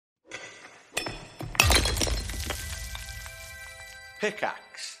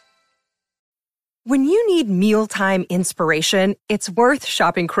Pickaxe. When you need mealtime inspiration, it's worth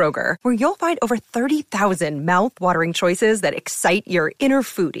shopping Kroger, where you'll find over 30,000 mouth-watering choices that excite your inner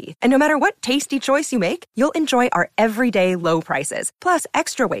foodie. And no matter what tasty choice you make, you'll enjoy our everyday low prices, plus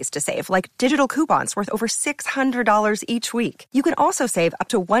extra ways to save, like digital coupons worth over $600 each week. You can also save up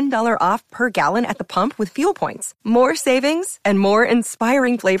to $1 off per gallon at the pump with fuel points. More savings and more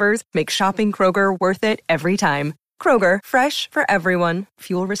inspiring flavors make shopping Kroger worth it every time. Kroger, fresh for everyone.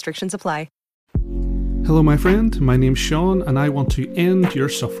 Fuel restrictions apply. Hello, my friend. My name's Sean, and I want to end your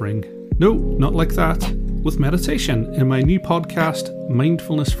suffering. No, not like that. With meditation in my new podcast,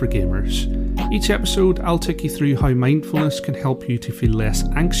 Mindfulness for Gamers. Each episode, I'll take you through how mindfulness can help you to feel less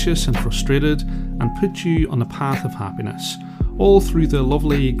anxious and frustrated and put you on the path of happiness, all through the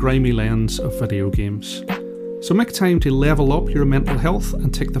lovely, grimy lens of video games. So make time to level up your mental health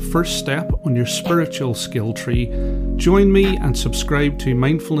and take the first step on your spiritual skill tree. Join me and subscribe to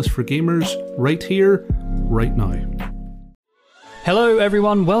Mindfulness for Gamers right here, right now. Hello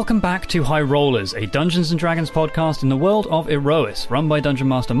everyone, welcome back to High Rollers, a Dungeons & Dragons podcast in the world of Erois, run by Dungeon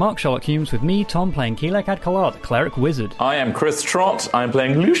Master Mark Sherlock Humes, with me, Tom, playing Keelek Adkalar, the Cleric Wizard. I am Chris Trott, I'm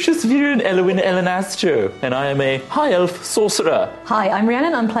playing Lucius Viren Elwin Elenastro, and I am a High Elf Sorcerer. Hi, I'm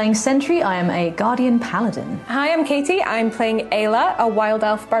Rhiannon, I'm playing Sentry, I am a Guardian Paladin. Hi, I'm Katie, I'm playing Ayla, a Wild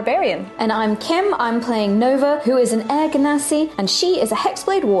Elf Barbarian. And I'm Kim, I'm playing Nova, who is an Air Ganassi, and she is a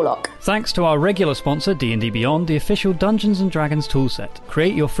Hexblade Warlock. Thanks to our regular sponsor, D&D Beyond, the official Dungeons & Dragons toolset.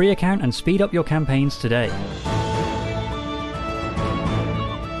 Create your free account and speed up your campaigns today.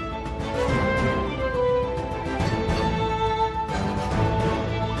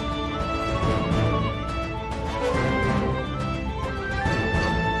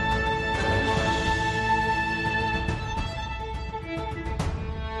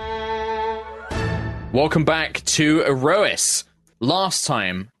 Welcome back to Erois. Last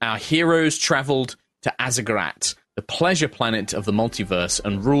time, our heroes travelled to Azagrat, the pleasure planet of the multiverse,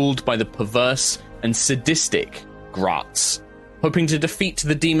 and ruled by the perverse and sadistic Gratz. Hoping to defeat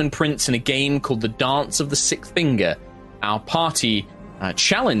the Demon Prince in a game called the Dance of the Sixth Finger, our party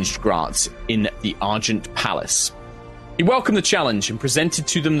challenged Gratz in the Argent Palace. He welcomed the challenge and presented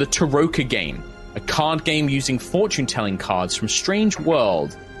to them the Taroka game, a card game using fortune-telling cards from Strange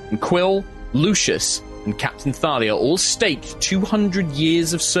World, and Quill, Lucius, and Captain Thalia all staked 200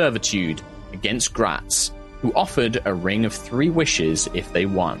 years of servitude against Gratz, who offered a ring of 3 wishes if they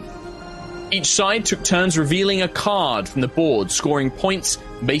won. Each side took turns revealing a card from the board, scoring points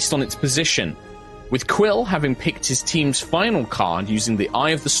based on its position, with Quill having picked his team's final card using the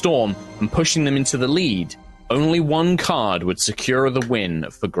Eye of the Storm and pushing them into the lead. Only one card would secure the win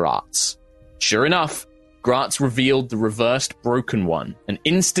for Gratz. Sure enough, Gratz revealed the reversed Broken One, an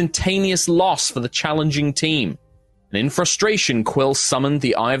instantaneous loss for the challenging team. And in frustration, Quill summoned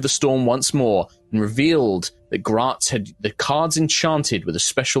the Eye of the Storm once more and revealed that Gratz had the cards enchanted with a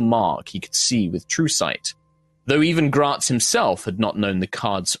special mark he could see with true sight, though even Gratz himself had not known the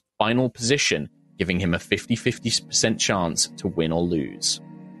card's final position, giving him a 50-50% chance to win or lose.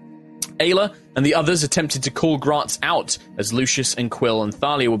 Ayla and the others attempted to call Gratz out as Lucius and Quill and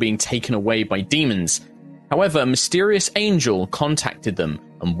Thalia were being taken away by demons. However, a mysterious angel contacted them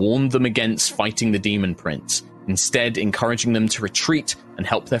and warned them against fighting the Demon Prince, instead encouraging them to retreat and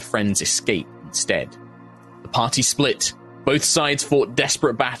help their friends escape instead. The party split. Both sides fought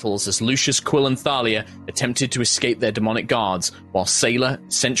desperate battles as Lucius, Quill, and Thalia attempted to escape their demonic guards, while Sailor,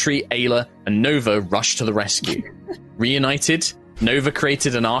 Sentry, Ayla, and Nova rushed to the rescue. Reunited, Nova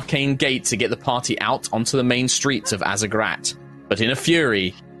created an arcane gate to get the party out onto the main streets of Azagrat, but in a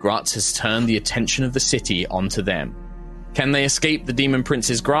fury, Gratz has turned the attention of the city onto them. Can they escape the Demon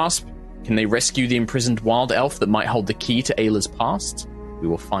Prince's grasp? Can they rescue the imprisoned wild elf that might hold the key to Ayla's past? We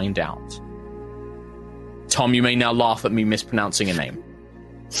will find out. Tom, you may now laugh at me mispronouncing a name.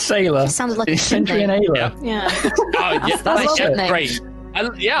 Sailor. It sounded like a Sentry and Ayla. Yeah. Oh, yeah, That's a great.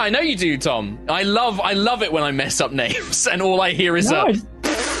 I know you do, Tom. I love it when I mess up names and all I hear is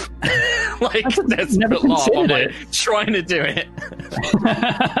like desperate laugh. I'm like trying to do it.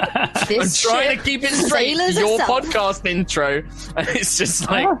 I'm trying to keep it straight for your podcast intro, and it's just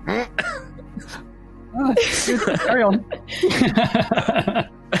like. Carry on.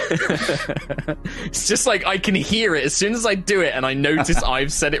 It's just like I can hear it as soon as I do it, and I notice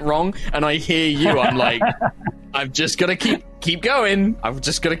I've said it wrong, and I hear you. I'm like, I've just got to keep going. I've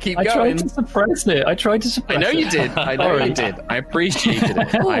just got to keep going. I tried to suppress it. I know you did. I know you did. I appreciated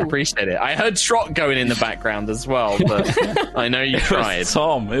it. I appreciate it. I heard Trot going in the background as well, but I know you tried.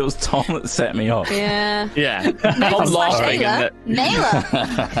 It was Tom that set me off. Yeah. Yeah. Tom laughing. Naylor.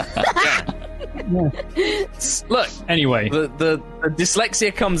 Look, Anyway, the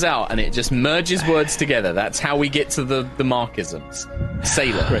dyslexia comes out and it just merges words together. That's how we get to the markisms.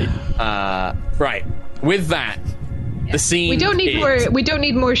 Sailor. Great. Right. With that, the scene. We don't need is- more. We don't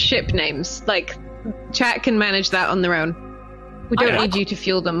need more ship names. Like, chat can manage that on their own. We don't need you to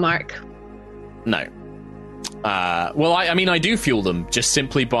fuel them, Mark. No. Well, I mean, I do fuel them just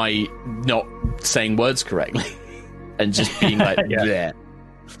simply by not saying words correctly and just being like, yeah,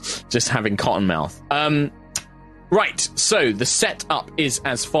 just having cotton mouth. Right. So the setup is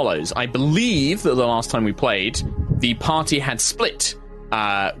as follows. I believe that the last time we played, the party had split.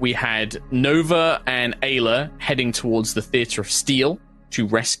 We had Nova and Ayla heading towards the Theatre of Steel to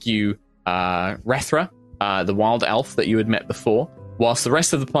rescue Rethra, the wild elf that you had met before, whilst the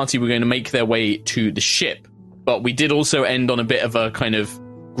rest of the party were going to make their way to the ship. But we did also end on a bit of a kind of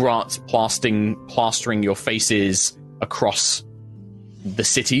Gratz plastering your faces across the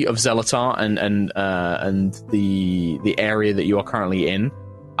city of Zelatar and the area that you are currently in.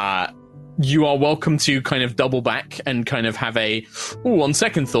 You are welcome to kind of double back and kind of have on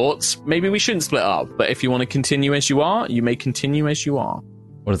second thoughts, maybe we shouldn't split up. But if you want to continue as you are, you may continue as you are.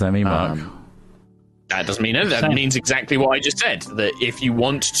 What does that mean, Mark? That doesn't mean anything. That means exactly what I just said. That if you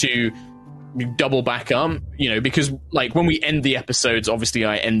want to double back up, because like when we end the episodes, obviously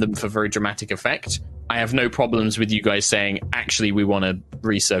I end them for very dramatic effect. I have no problems with you guys saying, actually, we want to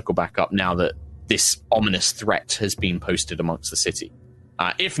recircle back up now that this ominous threat has been posted amongst the city.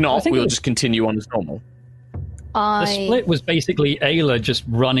 If not, we'll just continue on as normal. The split was basically Ayla just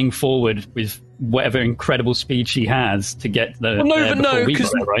running forward with whatever incredible speed she has to get the. Well, Nova, no,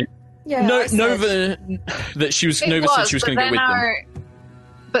 because right? Yeah, Nova. That she was. Nova said she was going to go with them.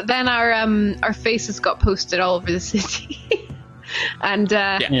 But then our faces got posted all over the city, and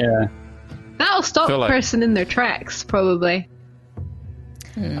that'll stop the person in their tracks probably.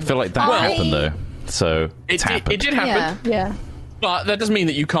 I feel like that happened though. So it did happen. Yeah. But that doesn't mean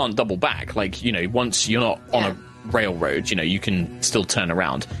that you can't double back. Like, once you're not on a railroad, you can still turn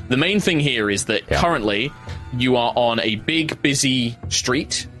around. The main thing here is that currently you are on a big, busy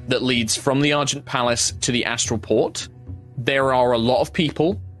street that leads from the Argent Palace to the Astral Port. There are a lot of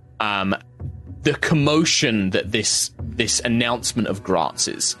people. The commotion that this announcement of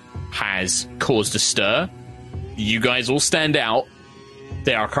Gratz's has caused a stir. You guys all stand out.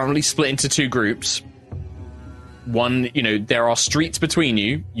 They are currently split into two groups. One, there are streets between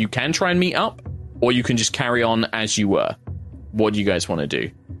you. You can try and meet up, or you can just carry on as you were. What do you guys want to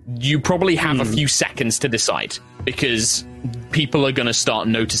do? You probably have a few seconds to decide, because people are going to start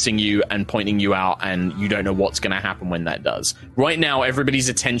noticing you and pointing you out, and you don't know what's going to happen when that does. Right now, everybody's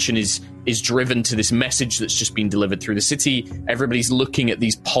attention is driven to this message that's just been delivered through the city. Everybody's looking at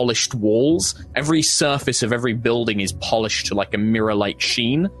these polished walls. Every surface of every building is polished to like a mirror-like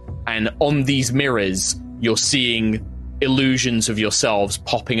sheen, and on these mirrors, you're seeing illusions of yourselves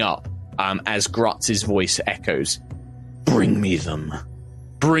popping up as Gratz's voice echoes. Bring me them.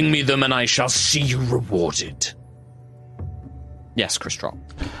 Bring me them, and I shall see you rewarded. Yes, Kristrop.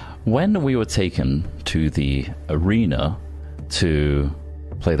 When we were taken to the arena to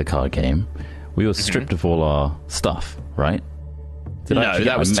play the card game, we were stripped of all our stuff, right? No,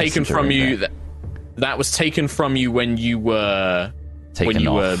 that was taken from you. That was taken from you when you were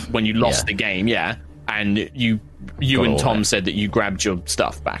when you lost the game. Yeah. And you and Tom said that you grabbed your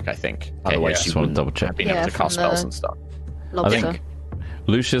stuff back, I think. Okay, otherwise, you wouldn't have been able to cast spells and stuff. I think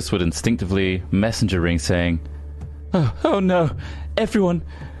Lucius would instinctively messenger ring saying, oh no, everyone,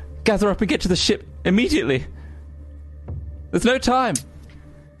 gather up and get to the ship immediately. There's no time.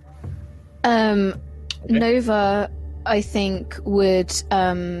 Nova, I think, would...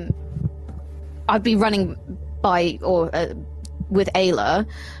 I'd be running by, or with Ayla.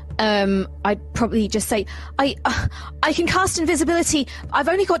 I'd probably just say, I can cast invisibility. I've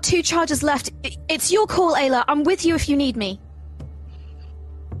only got 2 charges left. It's your call, Ayla. I'm with you if you need me.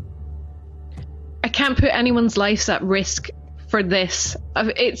 I can't put anyone's lives at risk for this. I've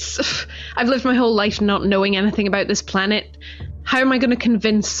lived my whole life not knowing anything about this planet. How am I going to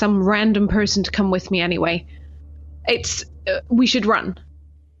convince some random person to come with me anyway? We should run.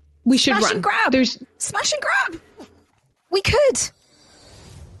 We should run. Smash and grab. Smash and grab. We could.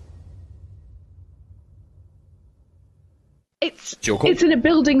 It's in a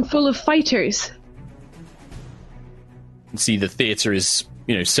building full of fighters. You can see the theatre is,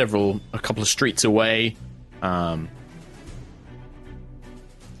 a couple of streets away. I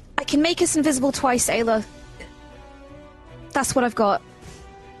can make us invisible twice, Ayla. That's what I've got.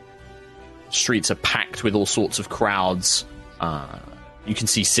 Streets are packed with all sorts of crowds. You can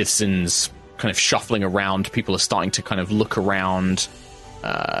see citizens kind of shuffling around. People are starting to kind of look around.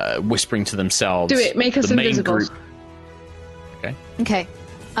 whispering to themselves. Do it. Make us The main invisible. group- Okay. Okay.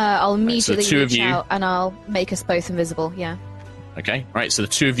 I'll immediately two of reach you- out and I'll make us both invisible. Yeah. Okay. All right. So the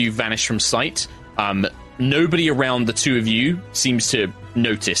two of you vanish from sight. Nobody around the two of you seems to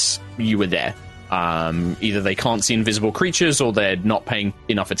notice you were there. Either they can't see invisible creatures or they're not paying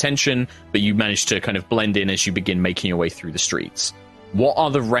enough attention, but you manage to kind of blend in as you begin making your way through the streets. What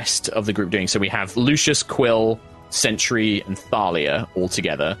are the rest of the group doing? So we have Lucius, Quill, Sentry, and Thalia all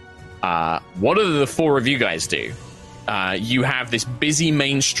together. What do the four of you guys do? You have this busy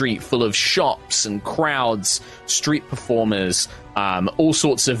main street full of shops and crowds, street performers, all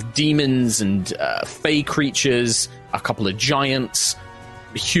sorts of demons and fey creatures, a couple of giants,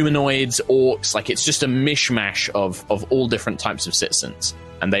 humanoids, orcs. Like, it's just a mishmash of all different types of citizens.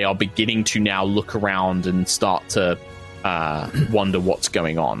 And they are beginning to now look around and start to wonder what's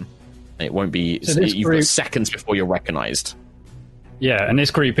going on. It won't be... So this you've group- got seconds before you're recognized. Yeah, and this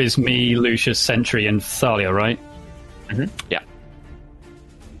group is me, Lucius, Sentry, and Thalia, right? Mm-hmm. Yeah.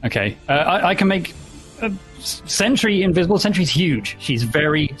 Okay. I can make Sentry invisible. Sentry's huge. She's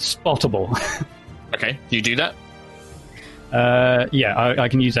very spottable. Okay, do you do that? Yeah, I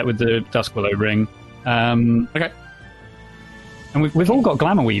can use that with the Dusk Willow ring. Okay. And we've all got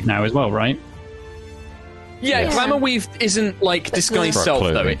Glamour Weave now as well, right? Yeah, Glamour Weave isn't like disguise It's self,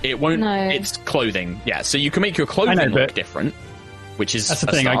 though. clothing. It won't... No. It's clothing. Yeah, so you can make your I clothing know, look but different, which is That's the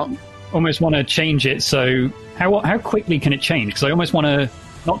a thing. start. I almost want to change it. So how quickly can it change? Because I almost want to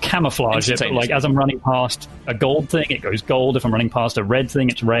not camouflage it, but like as I'm running past a gold thing, it goes gold. If I'm running past a red thing,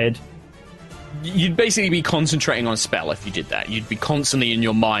 it's red. You'd basically be concentrating on a spell if you did that. You'd be constantly in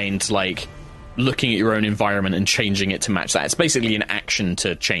your mind, like, looking at your own environment and changing it to match that. It's basically an action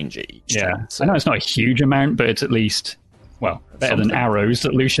to change it each Yeah, time, so. I know it's not a huge amount, but it's at least, well, better than Something. arrows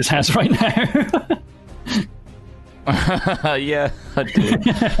that Lucius has right now. Yeah, I do.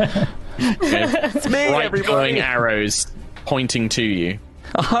 It's me, bright everybody. glowing arrows pointing to you.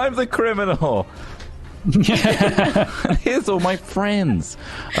 I'm the criminal. And here's all my friends.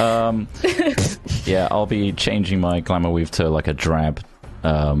 Yeah, I'll be changing my Glamour Weave to like a drab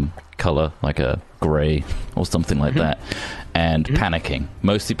color, like a grey or something like that, and panicking.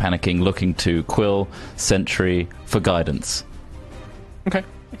 Mostly panicking, looking to Quill, Sentry for guidance. Okay.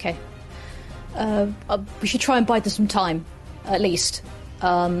 Okay. We should try and buy them some time, at least.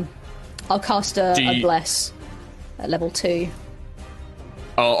 I'll cast a Bless at level 2.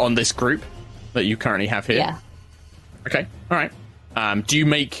 On this group that you currently have here? Yeah. Okay, alright. Do you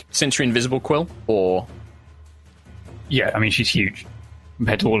make Sentry invisible, Quill, or...? Yeah, I mean, she's huge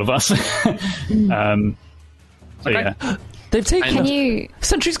compared to all of us. So, yeah. They've taken... Can you...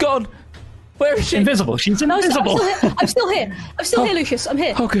 Sentry's gone! Where is she? Invisible. She's invisible. I'm still here. I'm still here, Lucius. I'm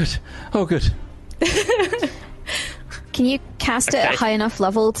here. Oh, good. Oh, good. Can you cast it at high enough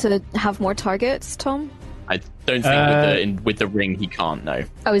level to have more targets, Tom? I don't think with the ring he can't, no.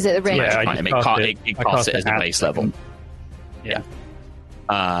 Oh, is it the ring? Yeah, It casts it as a base level. Yeah.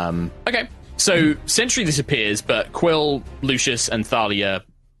 Okay, so Sentry disappears, but Quill, Lucius, and Thalia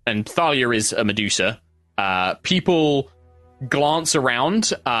is a Medusa. People glance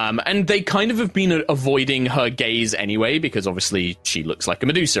around, and they kind of have been avoiding her gaze anyway, because obviously she looks like a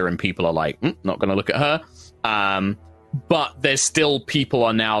Medusa, and people are like, not going to look at her. But there's still people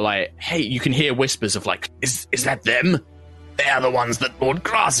are now like, hey, you can hear whispers of like, is that them? They're the ones that Lord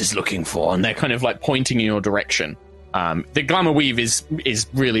Grass is looking for, and they're kind of like pointing in your direction. The Glamour Weave is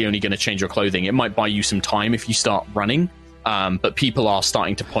really only going to change your clothing. It might buy you some time if you start running, but people are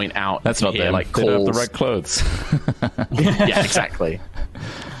starting to point out. That's not them. Like they don't have calls. the right clothes. Yeah, exactly.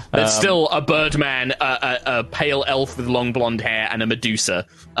 There's still a Birdman, a pale elf with long blonde hair, and a Medusa.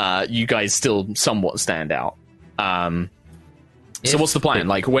 You guys still somewhat stand out. So what's the plan?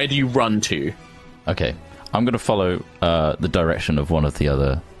 Like, where do you run to? Okay, I'm going to follow the direction of one of the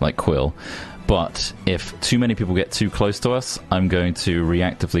other, like Quill. But if too many people get too close to us, I'm going to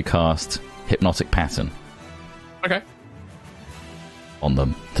reactively cast Hypnotic Pattern. Okay. On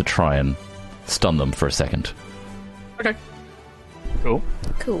them to try and stun them for a second. Okay. Cool.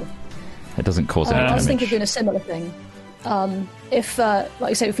 Cool. It doesn't cause any I was damage. thinking of doing a similar thing. If, like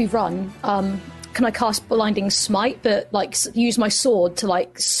I said, if we run, can I cast Blinding Smite, but like use my sword to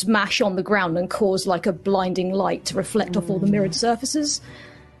like smash on the ground and cause like a blinding light to reflect off all the mirrored surfaces?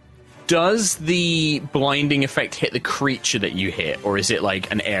 Does the blinding effect hit the creature that you hit, or is it like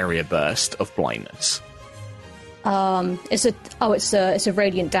an area burst of blindness? It's a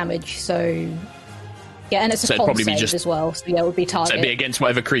radiant damage, so yeah, and it's So a it'd con probably be save just- as well. So yeah, it would be So target. it'd be against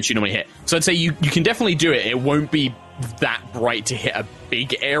whatever creature you normally hit. So I'd say you can definitely do it. It won't be that bright to hit a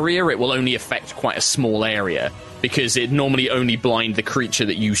big area. It will only affect quite a small area. because it normally only blind the creature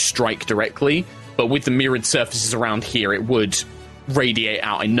that you strike directly. But with the mirrored surfaces around here, it would radiate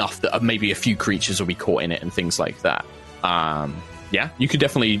out enough that maybe a few creatures will be caught in it and things like that. Yeah, you could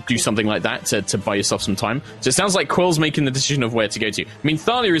definitely do something like that to buy yourself some time. So it sounds like Quill's making the decision of where to go to. I mean,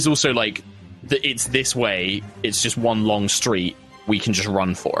 Thalia is also like, it's this way, it's just one long street, we can just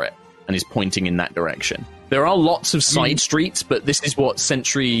run for it, and is pointing in that direction. There are lots of side streets, but this is what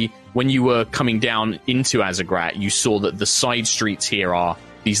Sentry, when you were coming down into Azagrat, you saw that the side streets here are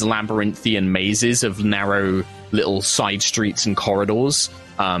these labyrinthian mazes of narrow little side streets and corridors.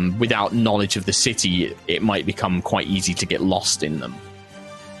 Without knowledge of the city, it might become quite easy to get lost in them.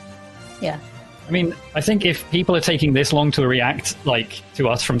 Yeah. I mean, I think if people are taking this long to react, like, to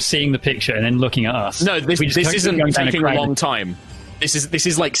us from seeing the picture and then looking at us... No, this isn't taking a long time. This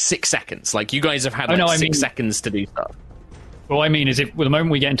is like 6 seconds. Like, you guys have had 6 seconds to do stuff. What I mean is, if the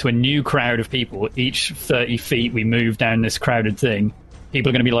moment we get into a new crowd of people, each 30 feet we move down this crowded thing, people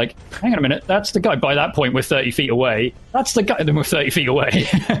are going to be like, hang on a minute, that's the guy. By that point, we're 30 feet away. That's the guy. Then we're 30 feet away.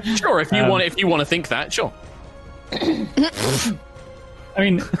 Sure, if you want to think that, sure. I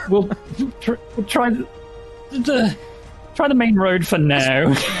mean, we'll try the main road for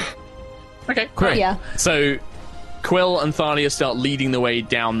now. Okay, great. Yeah. So Quill and Thalia start leading the way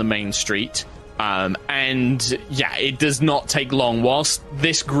down the main street. And yeah, it does not take long. Whilst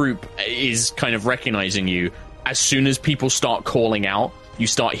this group is kind of recognizing you, as soon as people start calling out, you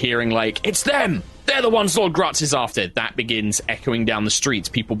start hearing like, it's them! They're the ones Lord Grutz is after. That begins echoing down the streets.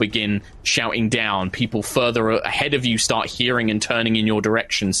 People begin shouting down. People further ahead of you start hearing and turning in your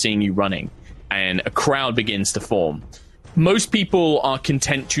direction, seeing you running. And a crowd begins to form. Most people are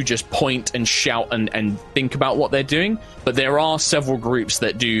content to just point and shout and think about what they're doing. But there are several groups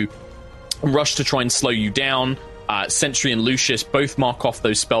that do rush to try and slow you down. Sentry and Lucius both mark off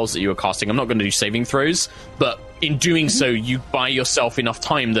those spells that you were casting. I'm not going to do saving throws, but in doing so, you buy yourself enough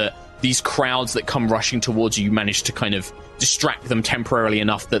time that these crowds that come rushing towards you, you manage to kind of distract them temporarily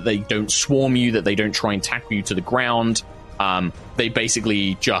enough that they don't swarm you, that they don't try and tackle you to the ground. They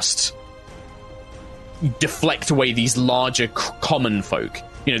basically just deflect away these larger common folk.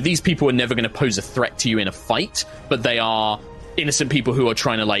 You know, these people are never going to pose a threat to you in a fight, but they are innocent people who are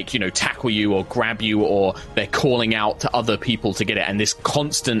trying to, like, you know, tackle you or grab you, or they're calling out to other people to get it. And this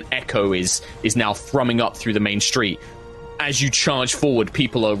constant echo is now thrumming up through the main street. As you charge forward,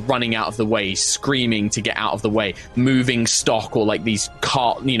 people are running out of the way, screaming to get out of the way, moving stock or like these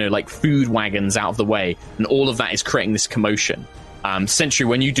like food wagons out of the way. And all of that is creating this commotion. Sentry,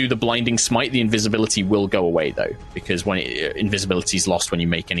 when you do the blinding smite, the invisibility will go away though, because when invisibility is lost when you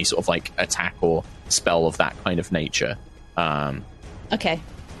make any sort of like attack or spell of that kind of nature. Okay.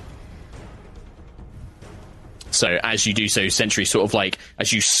 So as you do so, Sentry sort of like,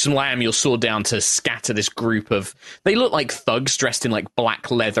 as you slam your sword down to scatter this group of, they look like thugs dressed in like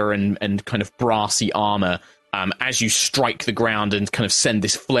black leather and kind of brassy armor. As you strike the ground and kind of send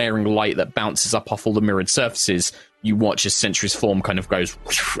this flaring light that bounces up off all the mirrored surfaces, you watch as Sentry's form kind of goes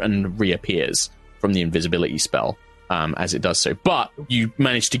and reappears from the invisibility spell. As it does so. But you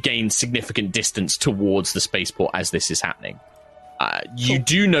manage to gain significant distance towards the spaceport as this is happening. You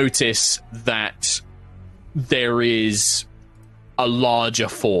do notice that there is a larger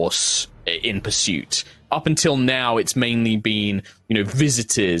force in pursuit. Up until now, it's mainly been, you know,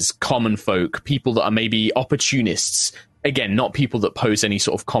 visitors, common folk, people that are maybe opportunists. Again, not people that pose any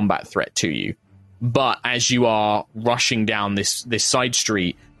sort of combat threat to you. But as you are rushing down this side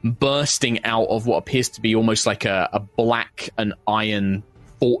street, bursting out of what appears to be almost like a black and iron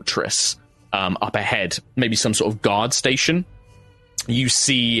fortress up ahead, maybe some sort of guard station. You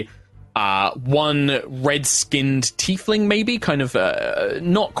see one red-skinned tiefling, maybe, kind of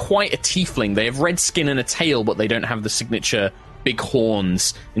not quite a tiefling. They have red skin and a tail, but they don't have the signature big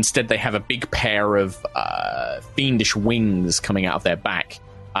horns. Instead, they have a big pair of fiendish wings coming out of their back.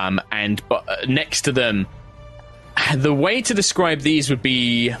 But next to them, the way to describe these would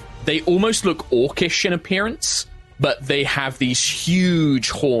be they almost look orcish in appearance, but they have these huge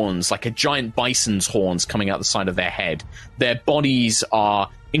horns, like a giant bison's horns coming out the side of their head. Their bodies are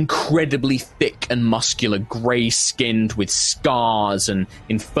incredibly thick and muscular, grey-skinned with scars and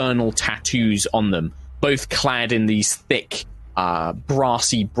infernal tattoos on them, both clad in these thick,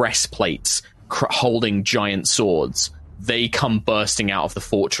 brassy breastplates holding giant swords. They come bursting out of the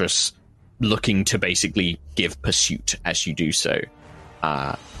fortress, looking to basically give pursuit as you do so.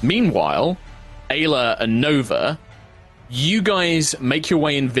 Meanwhile, Ayla and Nova, you guys make your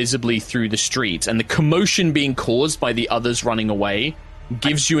way invisibly through the street, and the commotion being caused by the others running away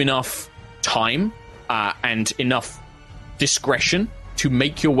gives you enough time and enough discretion to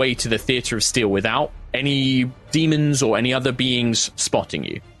make your way to the Theatre of Steel without any demons or any other beings spotting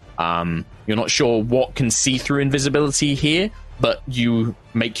you. You're not sure what can see through invisibility here, but you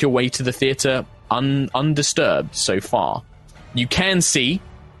make your way to the theatre undisturbed so far. You can see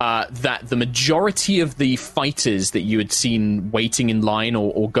that the majority of the fighters that you had seen waiting in line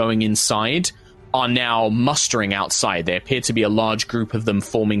or going inside are now mustering outside. There appear to be a large group of them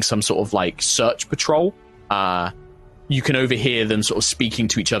forming some sort of like search patrol. You can overhear them sort of speaking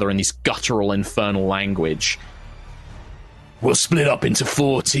to each other in this guttural, infernal language. We'll split up into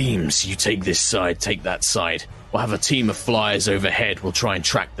 4 teams. You take this side, take that side. We'll have a team of flyers overhead. We'll try and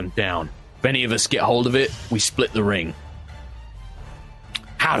track them down. If any of us get hold of it, we split the ring.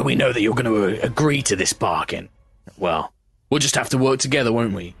 How do we know that you're going to agree to this bargain? Well, we'll just have to work together,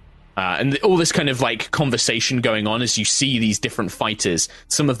 won't we? And all this kind of like conversation going on as you see these different fighters.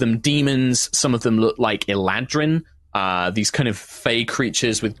 Some of them demons, some of them look like Eladrin, these kind of fey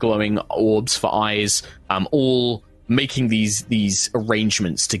creatures with glowing orbs for eyes, all making these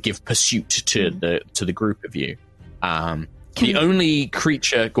arrangements to give pursuit to the group of you. The only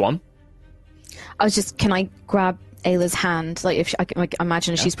creature... Go on. Can I grab Ayla's hand? Like, if I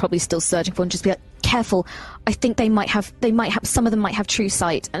imagine she's probably still searching for, and just be like, careful. I think they might have, some of them might have true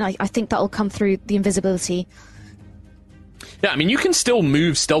sight, and I think that'll come through the invisibility. Yeah, I mean, you can still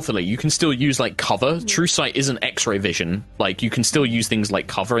move stealthily. You can still use, like, cover. True sight isn't X-ray vision. Like, you can still use things like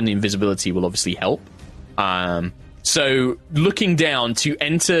cover, and the invisibility will obviously help. So, looking down, to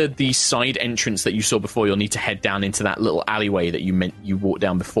enter the side entrance that you saw before, you'll need to head down into that little alleyway that you walked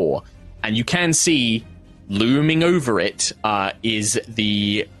down before. And you can see, looming over it, is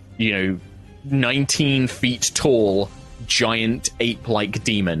the, 19 feet tall, giant ape-like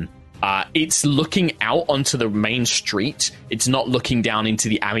demon. It's looking out onto the main street. It's not looking down into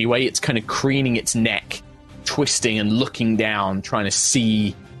the alleyway. It's kind of craning its neck, twisting and looking down, trying to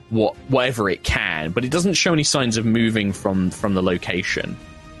see whatever it can. But it doesn't show any signs of moving from the location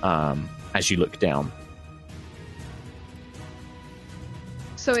as you look down.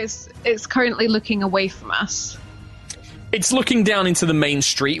 So it's currently looking away from us. It's looking down into the main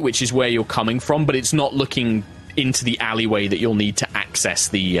street, which is where you're coming from, but it's not looking into the alleyway that you'll need to access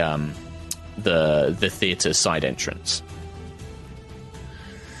the theatre side entrance.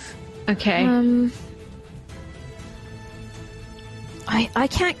 Okay. I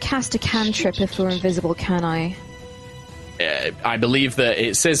can't cast a cantrip if we're invisible, can I? I believe that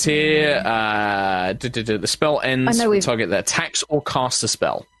it says here the spell ends when the target that attacks or casts a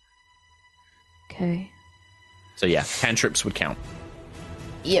spell. Okay. So yeah, cantrips would count.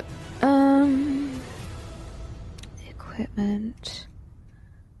 Yep. Equipment.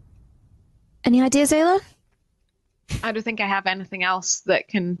 Any ideas, Ayla? I don't think I have anything else that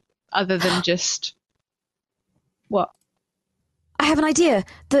can, other than just... What? I have an idea.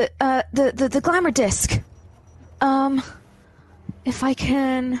 The glamour disc. If I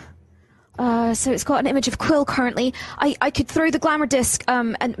can... so it's got an image of Quill currently. I could throw the glamour disc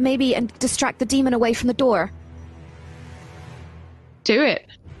and distract the demon away from the door. Do it.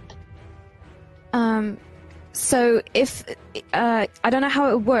 So if I don't know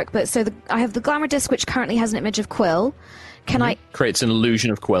how it would work, but so I have the glamour disc, which currently has an image of Quill. Can I creates an illusion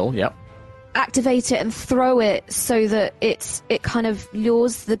of Quill? Yep. Activate it and throw it so that it kind of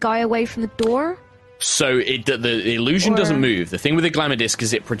lures the guy away from the door. So the illusion doesn't move. The thing with the glamour disc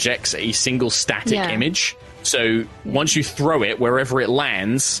is it projects a single static image. So once you throw it, wherever it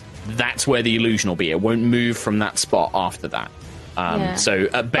lands, that's where the illusion will be. It won't move from that spot after that. So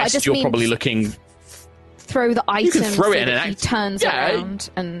at best, you're probably looking... Throw the item. You can throw it and he turns around,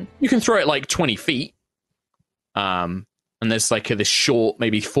 and you can throw it like 20 feet. And there's like this short,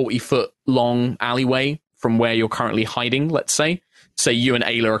 maybe 40-foot long alleyway from where you're currently hiding. Let's say you and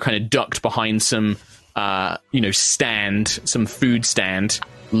Ayla are kind of ducked behind some, some food stand,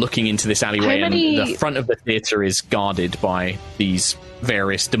 looking into this alleyway, and the front of the theatre is guarded by these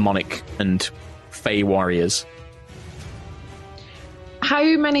various demonic and fey warriors. How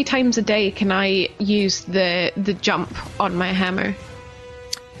many times a day can I use the jump on my hammer?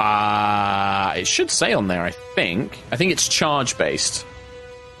 It should say on there, I think. I think it's charge based.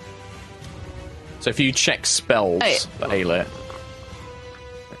 So if you check spells for Ayla,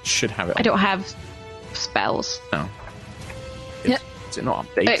 it should have it. I don't have spells. No. Is it not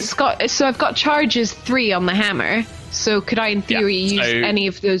updated? So I've got charges 3 on the hammer. So could I, in theory, use any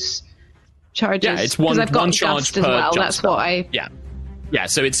of those charges? Yeah, it's one charge per as well. jump That's spell. what I. Yeah.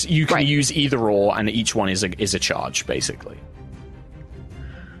 So you can use either or, and each one is a charge basically.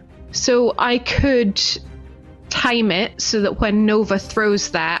 So I could time it so that when Nova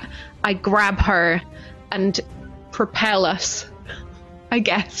throws that, I grab her and propel us I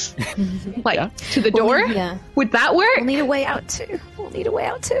guess. Like, to the door? Yeah. Would that work? We'll need a way out too.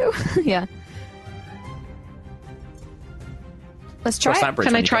 Yeah. Let's try Cross that it. bridge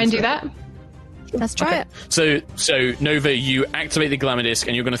Can when I you try come and do through. that? Let's try it. So Nova, you activate the glamour disc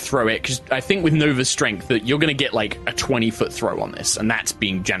and you're going to throw it, because I think with Nova's strength that you're going to get like a 20-foot throw on this, and that's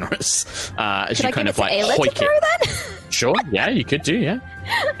being generous. As Could you I kind give of it like to Ayla hoik to throw it. then? Sure, yeah, you could do, yeah.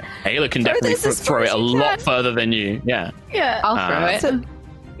 Ayla can Throw definitely this as throw far it as a you lot can. further than you. Yeah, Yeah. I'll throw it. So,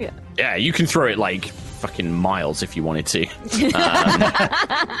 yeah. yeah, you can throw it like fucking miles if you wanted to.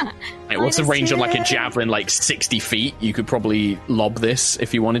 What's the range on like a javelin? Like 60 feet. You could probably lob this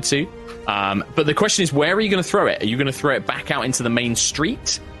if you wanted to. But the question is, where are you going to throw it? Are you going to throw it back out into the main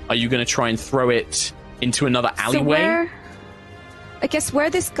street? Are you going to try and throw it into another alleyway? I guess where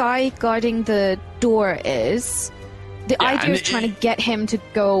this guy guarding the door is, the idea is trying to get him to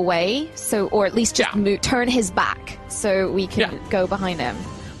go away, or at least just turn his back so we can go behind him.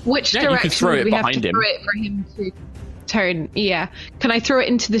 Which you could direction throw would it we have behind to him. throw it for him to turn? Yeah. Can I throw it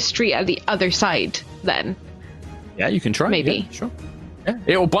into the street at the other side then? Yeah, you can try. Maybe. Yeah, sure. Yeah.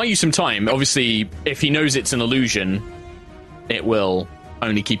 It will buy you some time. Obviously, if he knows it's an illusion, it will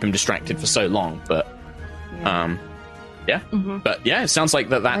only keep him distracted for so long. But, yeah. Mm-hmm. But yeah, it sounds like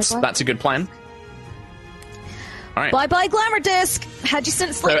that's a good plan. All right. Bye bye, glamour disc. Had you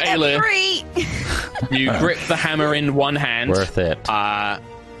since like Ayla, free. You grip the hammer in one hand. Worth it.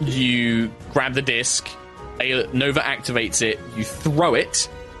 You grab the disc. Nova activates it. You throw it.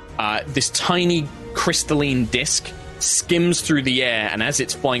 This tiny crystalline disc skims through the air, and as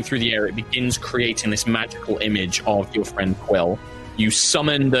it's flying through the air, it begins creating this magical image of your friend Quill. You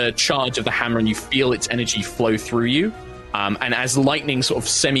summon the charge of the hammer, and you feel its energy flow through you. And as lightning sort of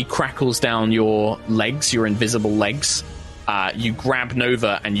semi-crackles down your legs, your invisible legs, you grab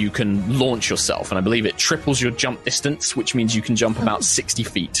Nova and you can launch yourself. And I believe it triples your jump distance, which means you can jump about 60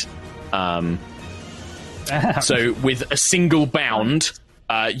 feet. So with a single bound,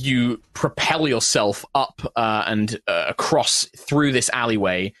 you propel yourself up and across through this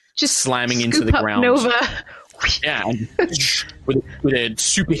alleyway, just slamming into the ground. Nova. Yeah, and with a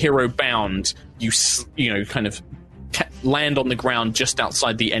superhero bound, you kind of land on the ground just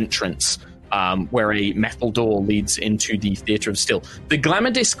outside the entrance, where a metal door leads into the Theatre of Steel. The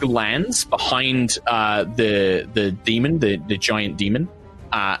glamour disc lands behind the demon, the giant demon.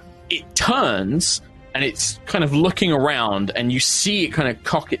 It turns, and it's kind of looking around, and you see it kind of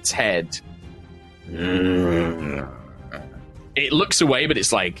cock its head. It looks away, but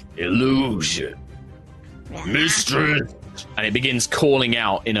it's like, illusion, mistress. And it begins calling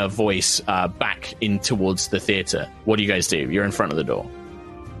out in a voice back in towards the theatre. What do you guys do? You're in front of the door.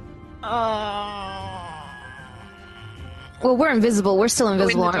 Well, we're invisible. We're still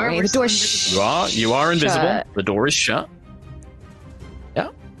invisible, aren't we? The door's You are invisible. shut. The door is shut. Yeah.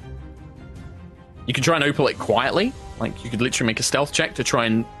 You can try and open it quietly. Like, you could literally make a stealth check to try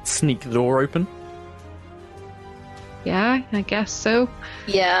and sneak the door open. Yeah, I guess so.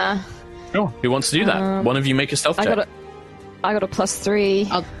 Yeah. Sure. Who wants to do that? One of you make a stealth check. I got a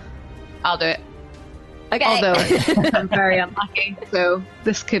 +3. I'll do it. Okay. Although I'm very unlucky, so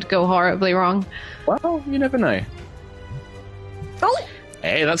this could go horribly wrong. Well, you never know. Oh!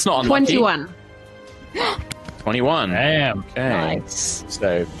 Hey, that's not unlucky. 21. 21. Damn. Okay. Nice.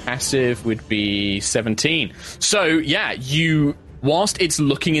 So passive would be 17. So yeah, whilst it's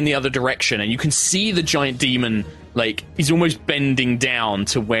looking in the other direction, and you can see the giant demon, like, he's almost bending down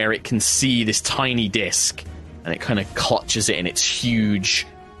to where it can see this tiny disc, and it kind of clutches it in its huge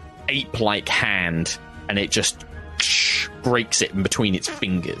ape-like hand, and it just breaks it in between its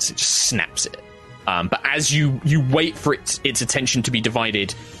fingers. It just snaps it. But as you wait for its attention to be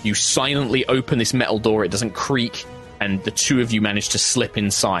divided, you silently open this metal door. It doesn't creak, and the two of you manage to slip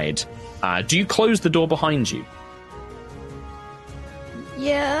inside. Do you close the door behind you?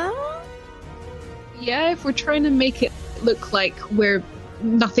 Yeah. Yeah, if we're trying to make it look like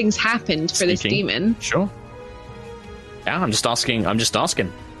nothing's happened for this demon. Sure. Yeah, I'm just asking.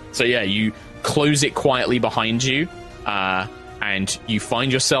 So yeah, you close it quietly behind you, and you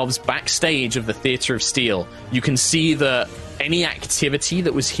find yourselves backstage of the Theatre of Steel. You can see that any activity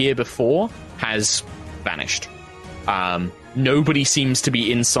that was here before has vanished. Nobody seems to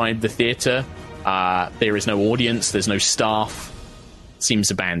be inside the theatre. There is no audience. There's no staff. It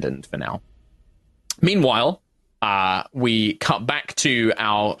seems abandoned for now. Meanwhile, we cut back to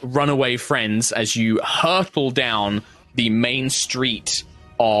our runaway friends as you hurtle down the main street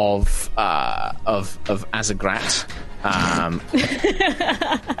of Azagrat.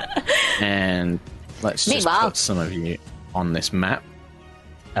 And let's just put some of you on this map.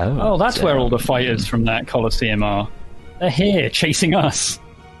 Oh, that's where all the fighters from that Colosseum are. They're here, chasing us.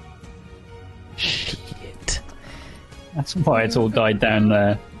 Shit. That's why it's all died down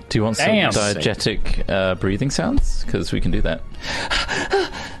there. Do you want some diegetic breathing sounds? Because we can do that.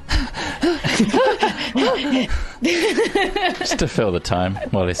 Just to fill the time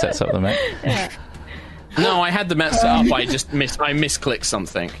while he sets up the map. Yeah. No, I had the map set up. I misclicked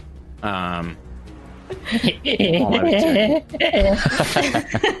something.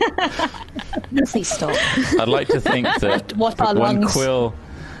 Please stop. I'd like to think that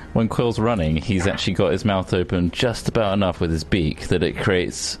when Quill's running, he's actually got his mouth open just about enough with his beak that it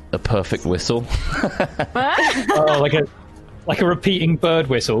creates a perfect whistle. Oh, like a repeating bird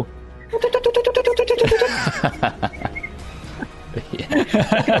whistle. Like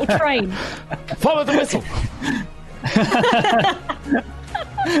a little train. Follow the whistle.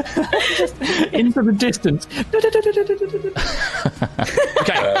 Just into the distance.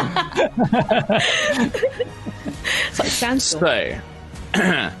 Okay. It's like sandstorm.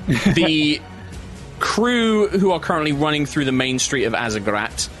 So, the crew who are currently running through the main street of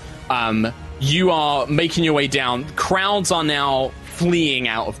Azagrat, you are making your way down. Crowds are now fleeing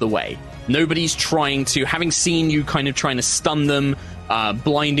out of the way. Nobody's having seen you kind of trying to stun them,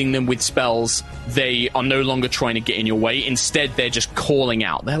 blinding them with spells, they are no longer trying to get in your way. Instead, they're just calling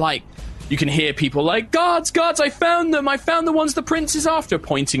out. They're like, you can hear people like, guards, I found them. I found the ones the prince is after,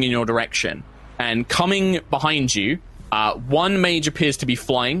 pointing in your direction. And coming behind you, one mage appears to be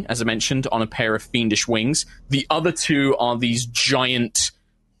flying, as I mentioned, on a pair of fiendish wings. The other two are these giant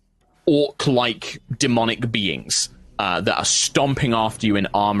orc-like demonic beings that are stomping after you in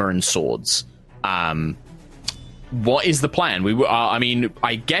armor and swords. What is the plan?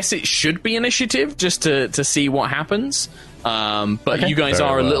 I guess it should be initiative just to see what happens. But okay. You guys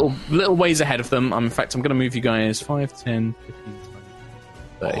are a little ways ahead of them. In fact, I'm going to move you guys 5, 10, 15,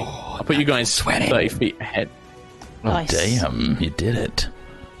 20, 30. I'll put you guys 30 feet ahead. Nice. Oh, damn, you did it.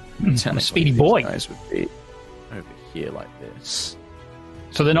 I'm a speedy boy. You guys would be over here like this.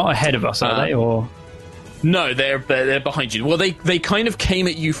 So they're not ahead of us, are they? Or no, they're behind you. Well, they kind of came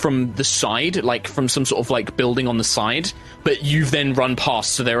at you from the side, like from some sort of like building on the side, but you've then run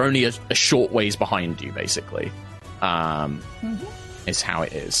past, so they're only a short ways behind you, basically. Is how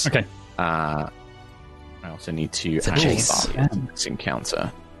it is. Okay. I also need to add this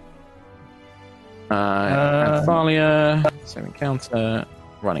encounter. Thalia, same encounter,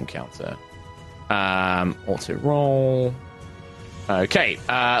 run encounter. Auto roll. Okay,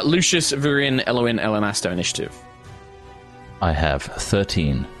 Lucius, Virian, Elwin, Elenasto, initiative. I have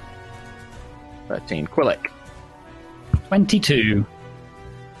 13. 13. Quillic. 22.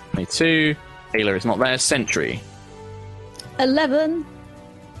 22. Ayla is not there. Sentry. 11.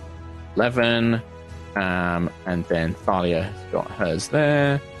 11. And then Thalia has got hers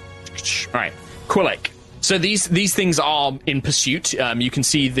there. Right. Quillic. So these things are in pursuit. You can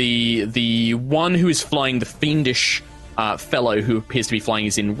see the one who is flying, the fiendish fellow who appears to be flying,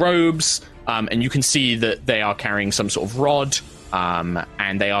 is in robes, and you can see that they are carrying some sort of rod,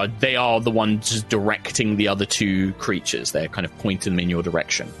 and they are the ones directing the other two creatures. They're kind of pointing them in your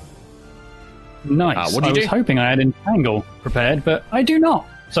direction. Nice. What do you do? I was hoping I had Entangle prepared, but I do not.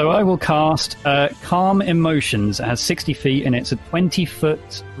 So I will cast Calm Emotions. It has 60 feet and it's a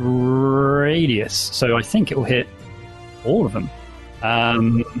 20-foot radius. So I think it will hit all of them.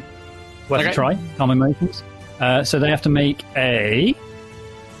 Worth a try. Calm Emotions. So they have to make a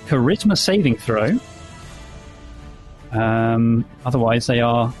Charisma saving throw. Otherwise, they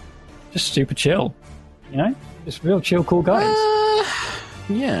are just super chill. You know? Just real chill, cool guys.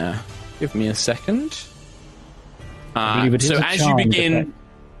 Yeah. Give me a second. I was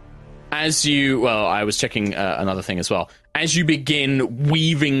checking another thing as well. As you begin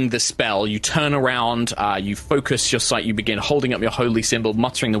weaving the spell, you turn around, you focus your sight, you begin holding up your holy symbol,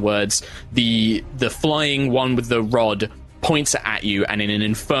 muttering the words. The flying one with the rod points at you, and in an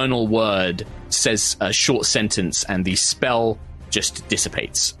infernal word says a short sentence, and the spell just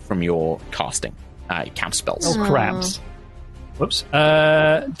dissipates from your casting. Camp spells. Oh, crabs. Whoops.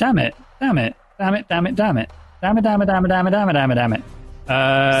 Damn it.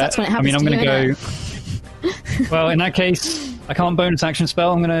 That's when it happens. I'm going to go. Well, in that case, I can't bonus action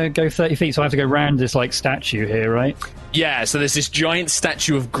spell. I'm going to go 30 feet, so I have to go round this like statue here, right? Yeah. So there's this giant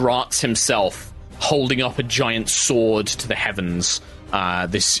statue of Gratz himself holding up a giant sword to the heavens.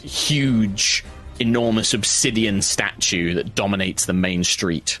 This huge, enormous obsidian statue that dominates the main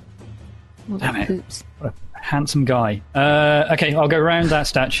street. Damn it! What a handsome guy. Okay, I'll go around that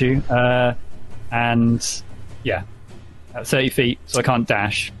statue, and yeah. At 30 feet, so I can't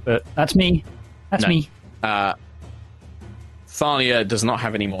dash, but that's me. That's me. Thalia does not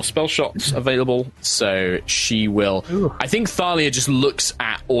have any more spell shots available, so she will... Ooh. I think Thalia just looks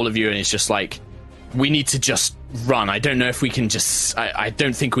at all of you and is just like, we need to just run. I don't know if we can just... I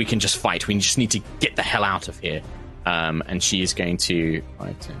don't think we can just fight. We just need to get the hell out of here. And she is going to...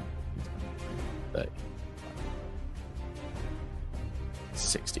 5, 10, 30,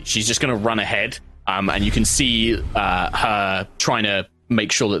 60. She's just going to run ahead, and you can see her trying to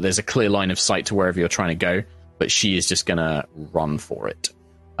make sure that there's a clear line of sight to wherever you're trying to go. But she is just going to run for it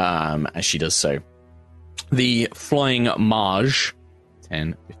as she does so. The flying Mage,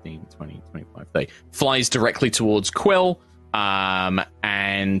 10, 15, 20, 25, 30, flies directly towards Quill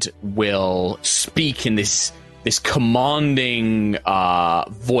and will speak in this commanding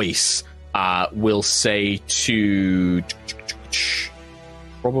voice. Will say to...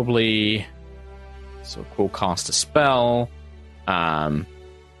 Probably... So Quill cast a spell.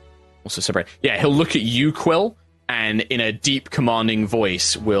 Also separate. Yeah, he'll look at you, Quill, and in a deep, commanding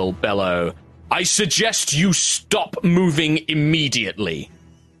voice will bellow, I suggest you stop moving immediately.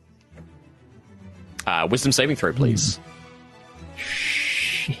 Wisdom saving throw, please.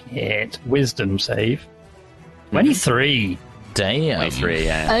 Shit. Wisdom save. 23. Damn. 23,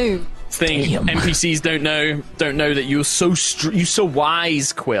 yeah. Oh. Damn. NPCs don't know that you're so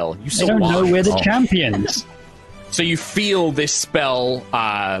wise, Quill. You so they don't wise. know we're the champions. So you feel this spell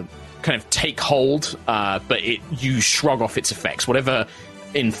kind of take hold, but you shrug off its effects. Whatever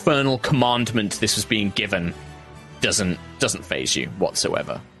infernal commandment this was being given doesn't faze you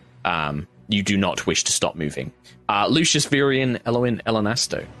whatsoever. You do not wish to stop moving. Lucius, Virion, Elwin,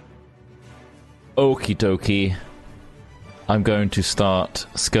 Elanasto. Okie dokie. I'm going to start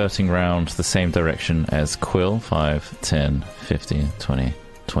skirting round the same direction as Quill. 5, 10, 15, 20,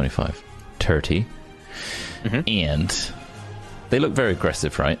 25, 30. Mm-hmm. And they look very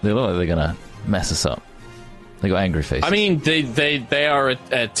aggressive, right? They look like they're gonna mess us up. They got angry faces. I mean, they are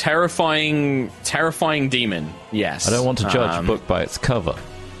a terrifying demon. Yes. I don't want to judge a book by its cover,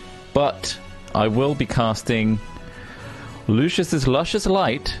 but I will be casting Lucius's Luscious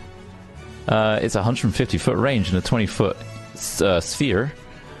Light. It's 150-foot range and a 20-foot sphere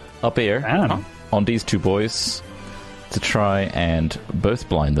up here on these two boys to try and both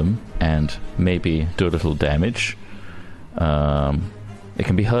blind them and maybe do a little damage. It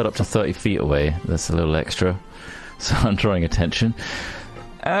can be heard up to 30 feet away. That's a little extra, so I'm drawing attention.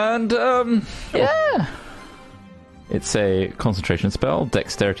 And yeah, it's a concentration spell.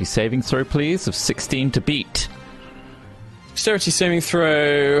 Dexterity saving throw, please, of 16 to beat. Dexterity saving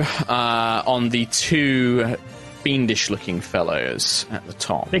throw on the two fiendish-looking fellows at the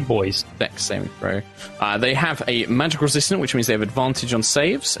top. Big boys. Dex saving throw. They have a magic resistant, which means they have advantage on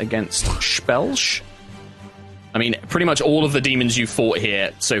saves against spells. I mean, pretty much all of the demons you fought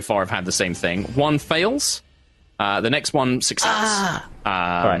here so far have had the same thing. One fails. The next one succeeds.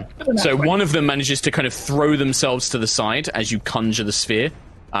 Right. So one of them manages to kind of throw themselves to the side as you conjure the sphere.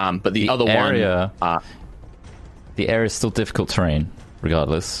 But the other area, one... the area is still difficult terrain,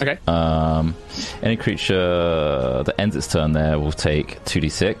 regardless. Okay. Any creature that ends its turn there will take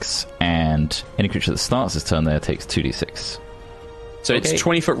 2d6, and any creature that starts its turn there takes 2d6. So it's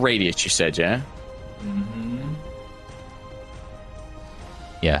 20-foot radius, you said, yeah? Mm-hmm.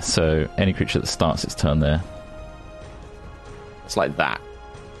 Yeah, so any creature that starts its turn there. It's like that.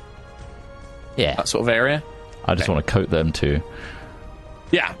 Yeah. That sort of area? I just want to coat them too.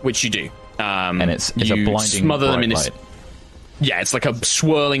 Yeah, which you do. And it's a blinding smother them in light. Yeah, it's like a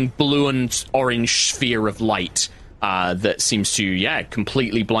swirling blue and orange sphere of light that seems to,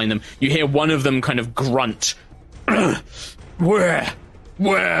 completely blind them. You hear one of them kind of grunt. Where,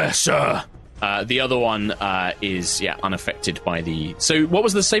 sir? The other one is unaffected by the... So what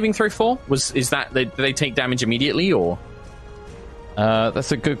was the saving throw for? Is that... Do they take damage immediately, or...?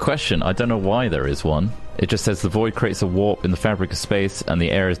 That's a good question. I don't know why there is one. It just says the void creates a warp in the fabric of space, and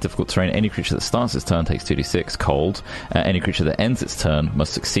the area is difficult terrain. Any creature that starts its turn takes 2d6 cold. Any creature that ends its turn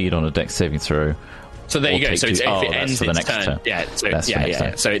must succeed on a dex saving throw. So there you go. So if it ends for the its next turn. Yeah.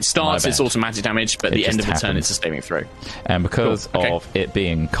 Yeah. So it starts its automatic damage, but at the end of the turn, it's a saving throw. And because of it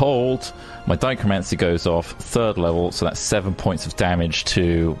being cold, my Dichromancy goes off 3rd level, so that's 7 points of damage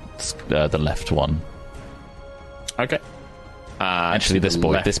to the left one. Okay. Actually, this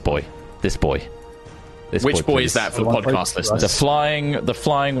boy. Which boy is that for the podcast listeners? The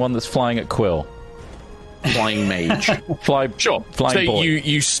flying one that's flying at Quill. Flying mage. Flying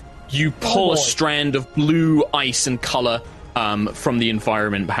boy. So you pull a strand of blue ice and colour from the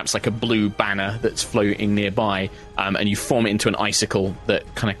environment, perhaps like a blue banner that's floating nearby, and you form it into an icicle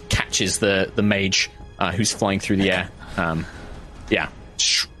that kind of catches the mage who's flying through the air.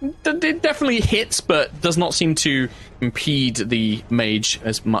 it definitely hits, but does not seem to impede the mage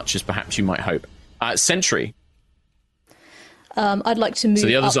as much as perhaps you might hope. Sentry. I'd like to move. So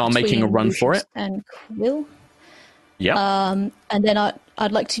the others up are making a run Lucius for it. And Quill. Yeah. And then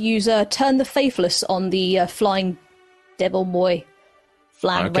I'd like to use Turn the Faithless on the flying devil boy.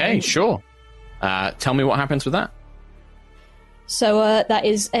 Okay, sure. Tell me what happens with that. So that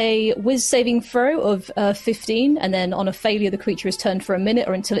is a Wiz saving throw of 15, and then on a failure, the creature is turned for a minute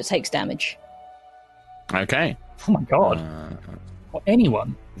or until it takes damage. Okay. Oh my god. Or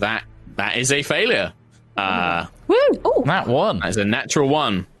anyone. That is a failure. Woo! Ooh. That one. That's a natural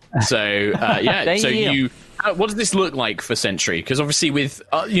one. So yeah. So you. What does this look like for Sentry? Because obviously, with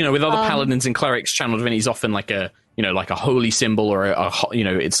with other paladins and clerics, Channel Divinity is often like a holy symbol or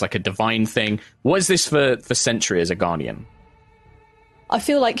it's like a divine thing. What is this for Sentry as a guardian? I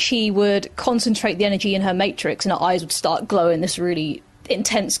feel like she would concentrate the energy in her matrix, and her eyes would start glowing this really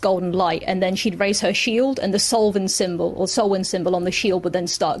intense golden light, and then she'd raise her shield, and the Solwind symbol on the shield would then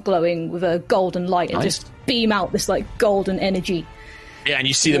start glowing with a golden light and just beam out this like golden energy. Yeah, and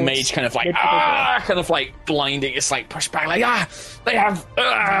you see the mage kind of like blinding. It's like push back, like they have.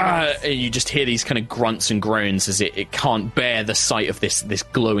 And you just hear these kind of grunts and groans as it can't bear the sight of this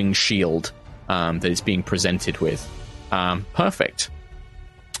glowing shield that it's being presented with. Perfect.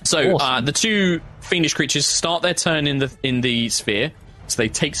 So awesome. The two fiendish creatures start their turn in the sphere, so they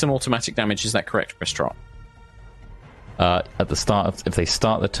take some automatic damage. Is that correct, Prestrot? At the start, if they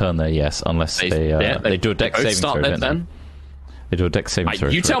start the turn there, yes, unless they do a dex saving throw. Then they do a dex saving throw.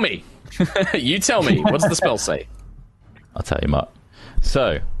 You tell me. You tell me. What does the spell say? I'll tell you, Mark.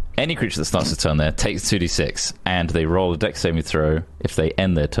 So any creature that starts the turn there takes 2d6, and they roll a dex saving throw if they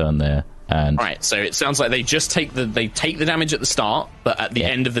end their turn there. And right, so it sounds like they just take the damage at the start, but at the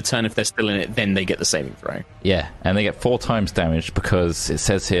end of the turn, if they're still in it, then they get the saving throw. Yeah, and they get 4 times damage because it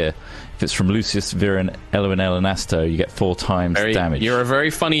says here, if it's from Lucius, Viren, Elwyn, Elenasto, you get 4 times damage. You're a very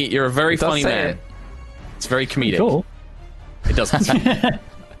funny man. It's very comedic. Cool. It doesn't.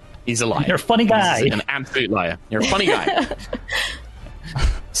 He's a liar. You're a funny guy. He's an absolute liar. You're a funny guy.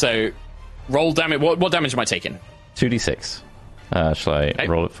 So, roll damage. What damage am I taking? 2d6. Shall I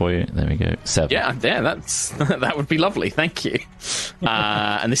roll it for you? There we go. 7. Yeah, that would be lovely. Thank you.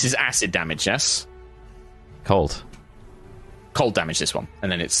 And this is acid damage, yes? Cold damage, this one.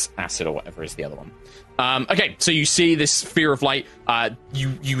 And then it's acid or whatever is the other one. Okay, so you see this sphere of light.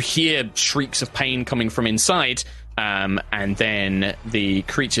 You hear shrieks of pain coming from inside. And then the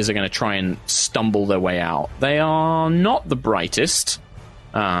creatures are going to try and stumble their way out. They are not the brightest.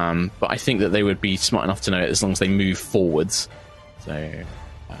 But I think that they would be smart enough to know it as long as they move forwards. So,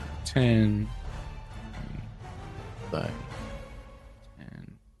 10, 20,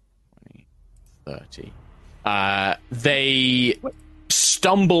 30. They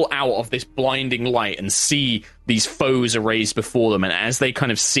stumble out of this blinding light and see these foes are raised before them. And as they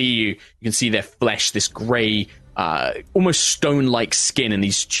kind of see you, you can see their flesh, this grey, almost stone-like skin, and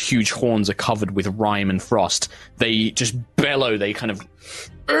these huge horns are covered with rime and frost. They just bellow. They kind of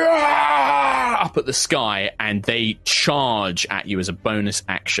up at the sky, and they charge at you as a bonus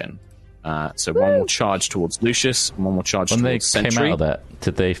action. So one will charge towards Lucius, and one will charge towards Sentry. When they came out of that,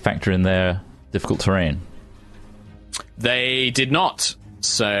 did they factor in their difficult terrain? They did not.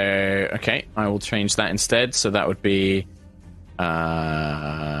 So, okay, I will change that instead. So that would be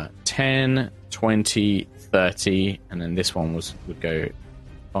 10, 20, 30, and then this one would go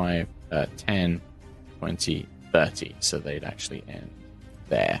 5, 10, 20, 30. So they'd actually end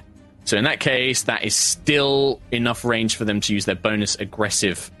there. So in that case, that is still enough range for them to use their bonus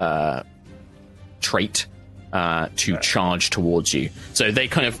aggressive trait to charge towards you. So they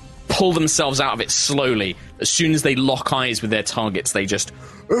kind of pull themselves out of it slowly. As soon as they lock eyes with their targets, they just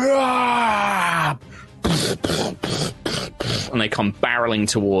and they come barreling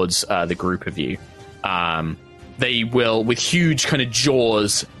towards the group of you. They will, with huge kind of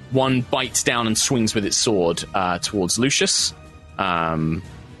jaws, one bites down and swings with its sword towards Lucius.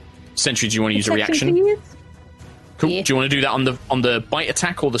 Sentry, do you want to use a reaction? Cool. Yeah. Do you want to do that on the bite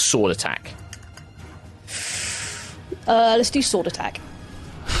attack or the sword attack? Let's do sword attack.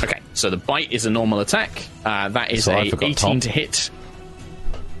 Okay, so the bite is a normal attack. That is a 18 Tom. To hit.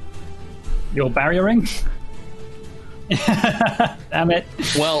 Your barrier ring? Damn it.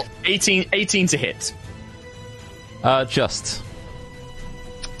 Well, 18 to hit. Just.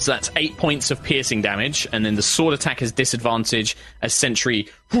 So that's 8 points of piercing damage, and then the sword attack has disadvantage as Sentry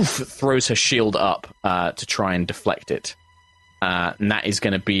throws her shield up to try and deflect it. And that is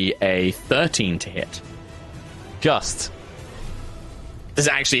going to be a 13 to hit. Just. Does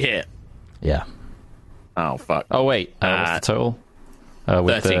it actually hit? Yeah. Oh, fuck. Oh, wait. What's the total?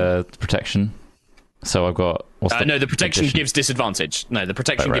 with 13. the protection. So I've got... No, the protection gives disadvantage. No, the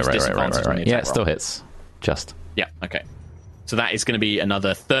protection gives disadvantage. Right. Yeah, it still hits. Just. Yeah, okay. So that is going to be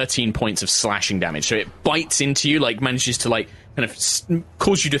another 13 points of slashing damage. So it bites into you, like manages to like kind of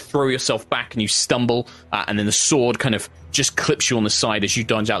cause you to throw yourself back, and you stumble, and then the sword kind of just clips you on the side as you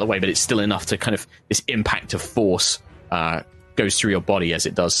dodge out of the way, but it's still enough to kind of, this impact of force goes through your body as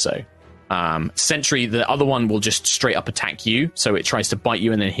it does so. Sentry, the other one, will just straight up attack you, so it tries to bite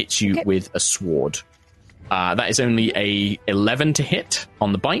you and then hits you with a sword. That is only a 11 to hit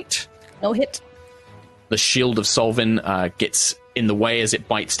on the bite. No hit. The Shield of Solvin gets in the way as it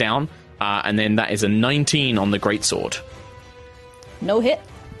bites down, and then that is a 19 on the Greatsword. No hit.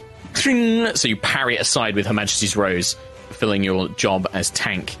 So you parry it aside with Her Majesty's Rose, fulfilling your job as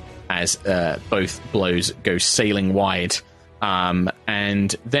tank as both blows go sailing wide.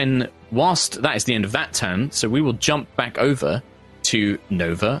 And then, whilst that is the end of that turn, so we will jump back over to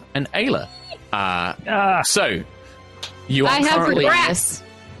Nova and Ayla. So, you are currently...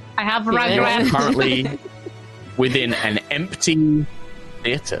 I have regret. Currently within an empty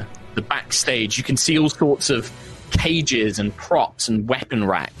theatre. The backstage, you can see all sorts of cages and props and weapon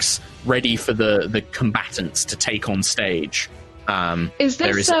racks ready for the combatants to take on stage. Is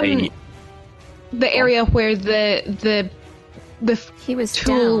this the area where the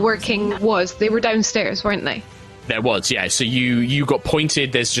tool working was? They were downstairs, weren't they? There was, yeah. So you got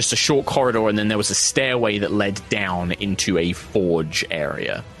pointed. There's just a short corridor, and then there was a stairway that led down into a forge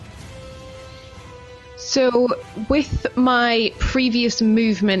area. So, with my previous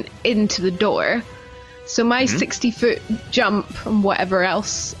movement into the door, so my 60-foot jump and whatever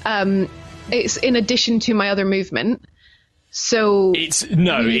else, it's in addition to my other movement. So it's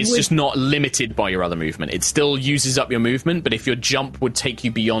just not limited by your other movement. It still uses up your movement, but if your jump would take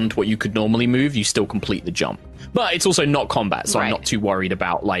you beyond what you could normally move, you still complete the jump. But it's also not combat, so I'm not too worried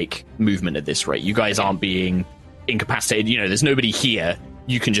about like movement at this rate. You guys aren't being incapacitated. You know, there's nobody here.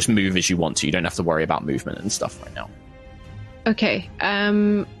 You can just move as you want to. You don't have to worry about movement and stuff right now. Okay.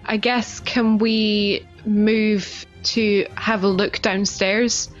 I guess, can we move to have a look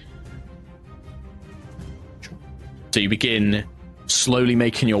downstairs? So you begin slowly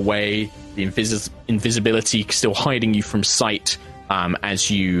making your way, the invisibility still hiding you from sight as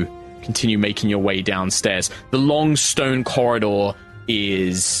you continue making your way downstairs. The long stone corridor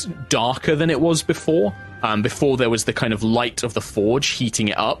is darker than it was before. Before there was the kind of light of the forge heating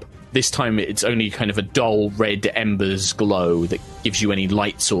it up. This time it's only kind of a dull red embers glow that gives you any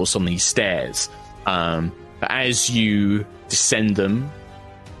light source on these stairs. But as you descend them,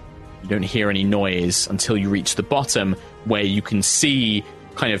 you don't hear any noise until you reach the bottom, where you can see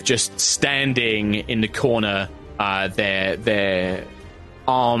kind of just standing in the corner, their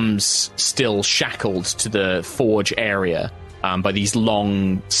arms still shackled to the forge area by these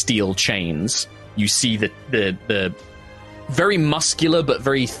long steel chains. You see the very muscular but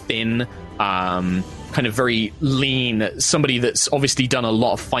very thin, kind of very lean, somebody that's obviously done a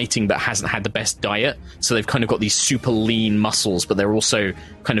lot of fighting but hasn't had the best diet, so they've kind of got these super lean muscles, but they're also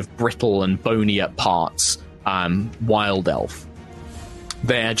kind of brittle and bony at parts. Wild Elf.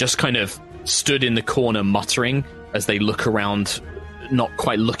 They're just kind of stood in the corner muttering as they look around, not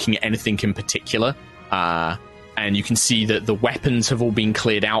quite looking at anything in particular. And you can see that the weapons have all been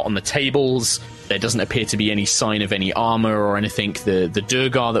cleared out on the tables. There doesn't appear to be any sign of any armor or anything. The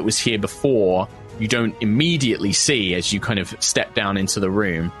Durgar that was here before, you don't immediately see as you kind of step down into the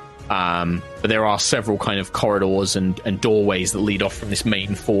room. But there are several kind of corridors and doorways that lead off from this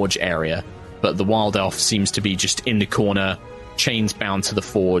main forge area. But the Wild Elf seems to be just in the corner, chains bound to the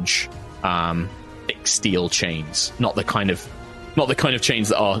forge, thick steel chains. Not the kind of chains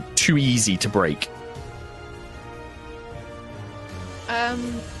that are too easy to break.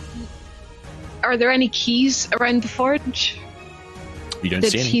 Are there any keys around the forge? You don't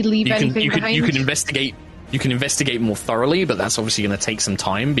Did see any. he leave anything behind? You can investigate more thoroughly, but that's obviously going to take some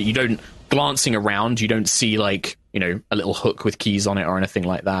time. But you don't, glancing around, you don't see like, you know, a little hook with keys on it or anything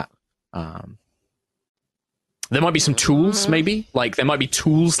like that. There might be some tools, maybe. Like there might be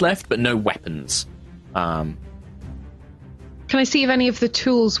tools left, but no weapons. Can I see if any of the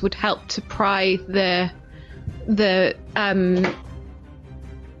tools would help to pry the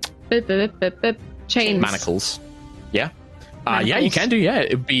chains? Manacles. Yeah. Yeah, you can do. Yeah,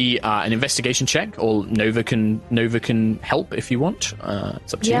 it would be an investigation check, or Nova can help if you want.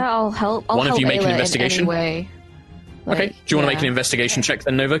 It's up to you. Yeah, I'll help. One of you make an Ayla investigation. in any way. Like, okay. Do you want to make an investigation check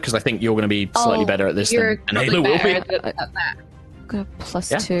then, Nova? Because I think you're going to be slightly better at this than Ayla will be. Got a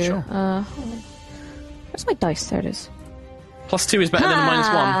 +2. Sure. Where's my dice? There it is. +2 is better than a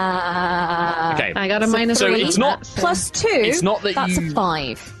 -1. Okay. I got a -1. So it's not +2. It's not that that's you. a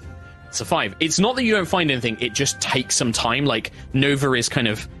 5. It's a 5. It's not that you don't find anything. It just takes some time. Like Nova is kind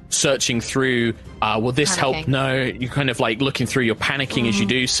of searching through. Will this help? No. You're kind of like looking through. You're panicking as you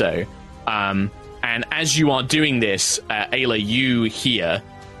do so. And as you are doing this, Ayla, you hear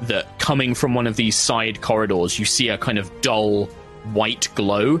that coming from one of these side corridors, you see a kind of dull white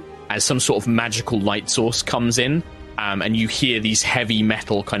glow as some sort of magical light source comes in. And you hear these heavy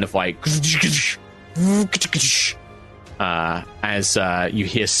metal kind of like as you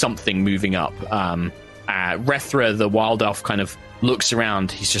hear something moving up. Rethra, the wild elf, kind of looks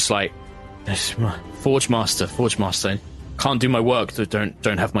around. He's just like, Forge Master, can't do my work.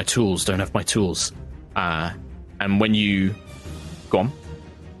 Don't have my tools. And when you go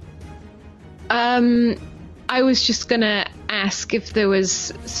on. I was just gonna ask if there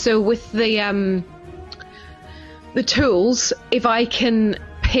was, so with the tools, if I can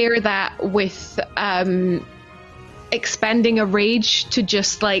pair that with expending a rage to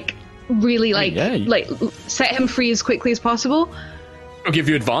just like really like set him free as quickly as possible. I'll give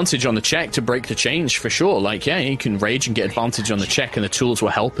you advantage on the check to break the change for sure. Like, yeah, you can rage and get advantage on the check, and the tools will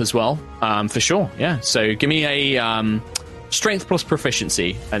help as well. For sure, yeah. So give me a strength plus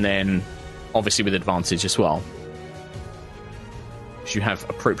proficiency, and then obviously with advantage as well. You have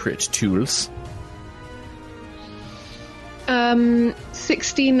appropriate tools.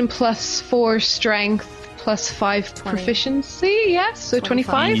 16 plus 4 strength plus 5 proficiency, yeah, so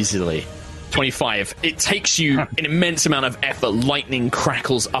 25. Easily. 25. It takes you an immense amount of effort. Lightning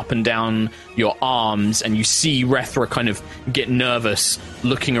crackles up and down your arms, and you see Rethra kind of get nervous,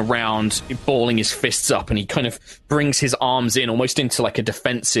 looking around, balling his fists up, and he kind of brings his arms in almost into like a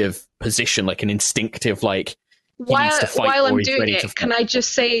defensive position, like an instinctive, like he needs to fight. While I'm doing it, can I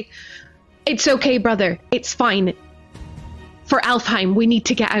just say, it's okay, brother, it's fine. For Alfheim, we need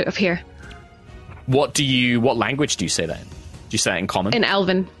to get out of here. What language do you say that in? Do you say it in common? In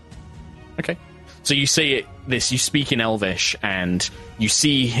Elven. Okay. So you say you speak in Elvish, and you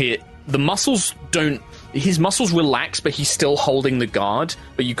see his muscles relax, but he's still holding the guard,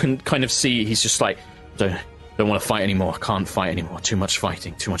 but you can kind of see he's just like, don't want to fight anymore, can't fight anymore, too much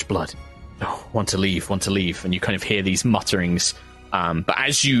fighting, too much blood. Oh, want to leave, and you kind of hear these mutterings. But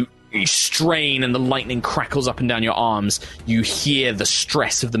as you strain and the lightning crackles up and down your arms, you hear the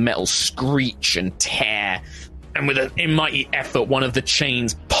stress of the metal screech and tear. And with an mighty effort, one of the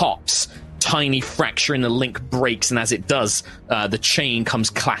chains pops. Tiny fracture in the link breaks, and as it does, the chain comes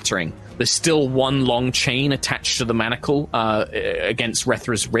clattering. There's still one long chain attached to the manacle against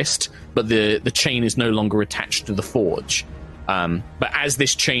Rethra's wrist, but the chain is no longer attached to the forge. But as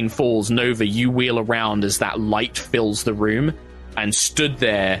this chain falls, Nova, you wheel around as that light fills the room, and stood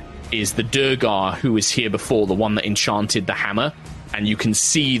there is the Durgar who was here before, the one that enchanted the hammer. And you can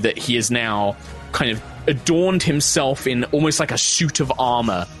see that he is now kind of adorned himself in almost like a suit of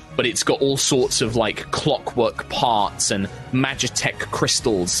armor, but it's got all sorts of like clockwork parts and magitech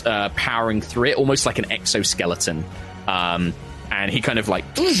crystals powering through it, almost like an exoskeleton. And he kind of like,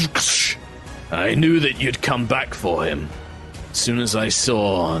 I knew that you'd come back for him. As soon as I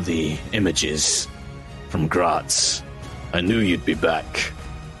saw the images from Graz, I knew you'd be back.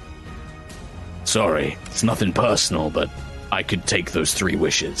 Sorry, it's nothing personal, but I could take those 3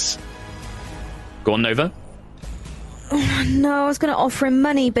 wishes. Go on, Nova. No, I was going to offer him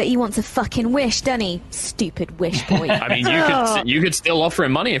money, but he wants a fucking wish, doesn't he? Stupid wish boy. I mean, you could still offer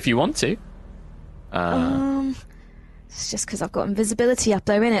him money if you want to. It's just because I've got invisibility up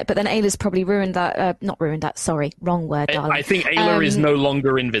there, innit? But then Ayla's probably ruined that. Not ruined that, sorry. Wrong word, darling. I think Ayla is no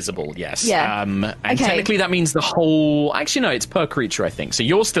longer invisible, yes. Yeah. And technically that means the whole... Actually, no, it's per creature, I think. So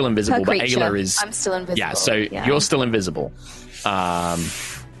you're still invisible, but Ayla is... I'm still invisible. Yeah, so you're still invisible.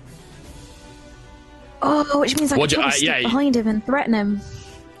 Which means I could probably stick behind him and threaten him.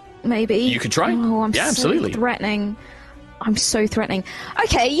 Maybe. You could try. Oh, I'm absolutely. So threatening. I'm so threatening.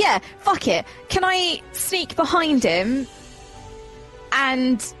 Okay, yeah, fuck it. Can I sneak behind him?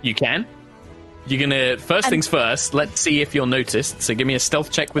 And... You can. You're gonna... First things first, let's see if you're noticed. So give me a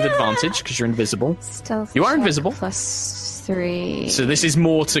stealth check with advantage, because you're invisible. Stealth You are invisible. Plus 3. So this is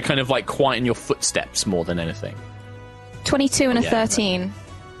more to kind of like quieten your footsteps more than anything. 22 and a 13.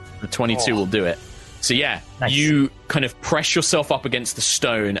 The 22 will do it. So yeah, nice. You kind of press yourself up against the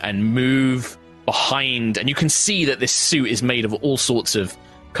stone and move behind, and you can see that this suit is made of all sorts of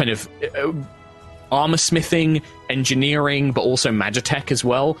kind of armor smithing, engineering, but also magitech as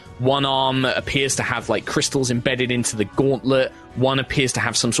well. One arm appears to have like crystals embedded into the gauntlet. One appears to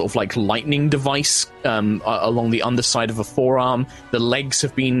have some sort of like lightning device along the underside of a forearm. The legs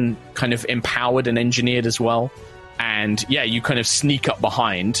have been kind of empowered and engineered as well. And yeah, you kind of sneak up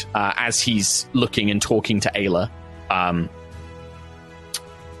behind as he's looking and talking to Ayla.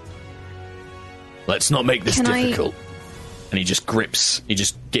 Let's not make this difficult. And he just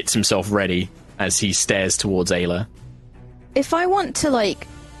gets himself ready as he stares towards Ayla. If I want to, like,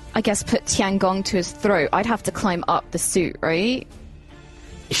 I guess put Tiangong to his throat, I'd have to climb up the suit, right?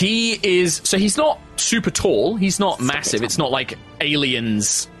 He's not super tall. He's not massive. It's not like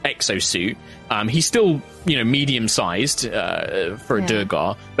Alien's exosuit. He's still, medium-sized for a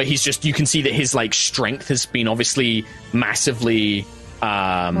Durgar, but you can see that his, like, strength has been obviously massively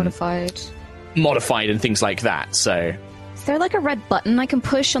modified and things like that, so... Is there, like, a red button I can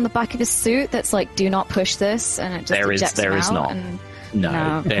push on the back of his suit that's like, do not push this, and it just ejects him out?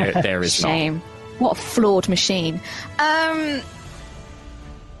 No, there is Shame. not. What a flawed machine. I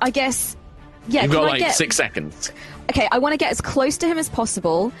guess... Yeah, You've got, 6 seconds. Okay, I want to get as close to him as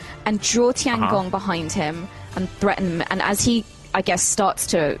possible and draw Tiangong behind him and threaten him. And as he, I guess, starts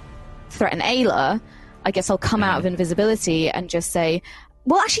to threaten Ayla, I guess I'll come out of invisibility and just say...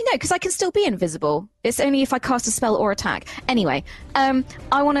 Well, actually, no, because I can still be invisible. It's only if I cast a spell or attack. Anyway, I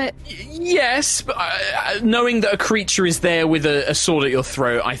want to... Yes, but knowing that a creature is there with a sword at your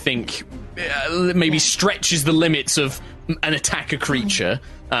throat, I think maybe stretches the limits of an attacker creature.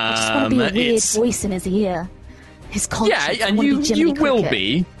 I just want to be a weird voice in his ear. His conscience. Yeah, and you will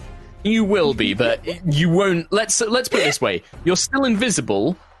be. You will be, but you won't... Let's put it this way. You're still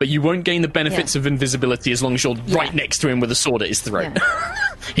invisible, but you won't gain the benefits of invisibility as long as you're right next to him with a sword at his throat. Yeah.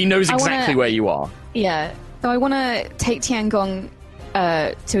 He knows exactly where you are. Yeah. So I want to take Tiangong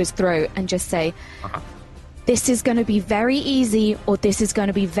to his throat and just say, this is going to be very easy or this is going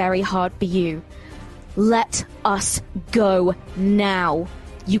to be very hard for you. Let us go now.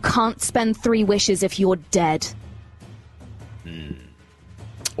 You can't spend 3 wishes if you're dead.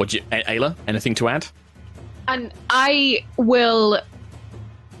 Ayla, anything to add? And I will...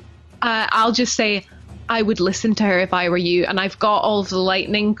 I'll just say I would listen to her if I were you, and I've got all of the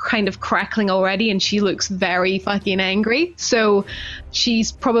lightning kind of crackling already, and she looks very fucking angry, so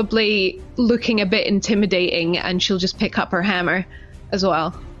she's probably looking a bit intimidating, and she'll just pick up her hammer as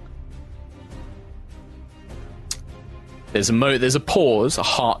well. There's a pause, a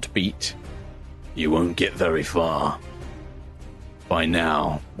heartbeat. You won't get very far. By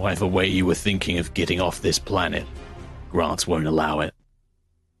now, whatever way you were thinking of getting off this planet, Grants won't allow it.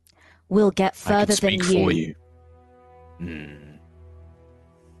 We'll get further than you. For you.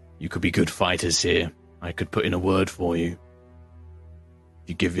 You could be good fighters here. I could put in a word for you. If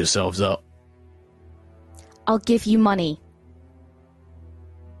you give yourselves up. I'll give you money.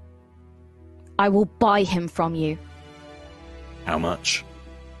 I will buy him from you. How much?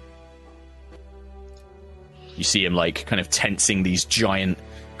 You see him, kind of tensing these giant,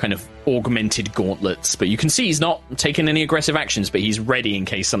 kind of augmented gauntlets, but you can see he's not taking any aggressive actions, but he's ready in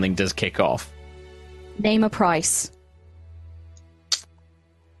case something does kick off. Name a price.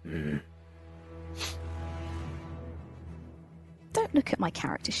 Don't look at my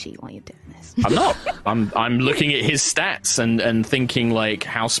character sheet while you're doing this. I'm not. I'm looking at his stats and thinking,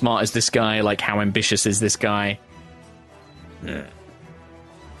 how smart is this guy? How ambitious is this guy?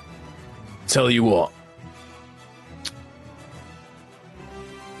 Tell you what.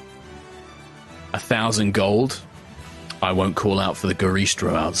 1,000 gold. I won't call out for the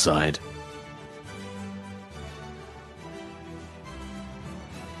Garistro outside.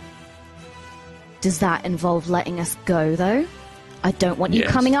 Does that involve letting us go, though? I don't want you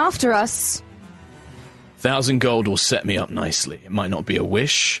coming after us. 1,000 gold will set me up nicely. It might not be a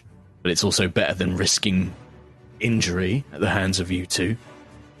wish, but it's also better than risking injury at the hands of you two.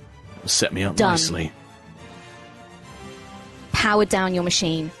 It'll set me up nicely. Power down your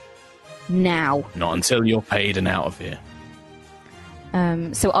machine. Now. Not until you're paid and out of here.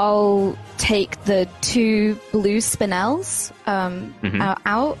 So I'll take the 2 blue spinels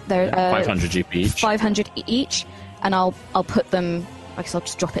out. They're 500 GP each. 500 each, and I'll put them. I guess I'll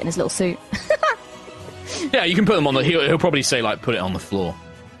just drop it in his little suit. Yeah, you can put them on the. He'll probably say put it on the floor.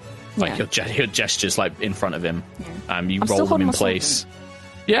 He'll gestures in front of him. Yeah. You roll them in place.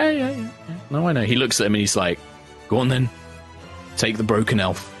 Yeah. No, I know. He looks at him and he's like, "Go on then, take the broken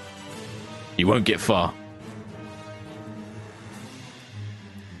elf. You won't get far."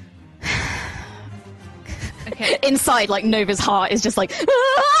 Okay. Inside, Nova's heart is just like.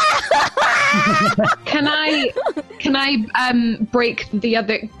 Can I break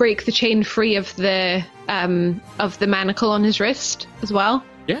the chain free of the manacle on his wrist as well?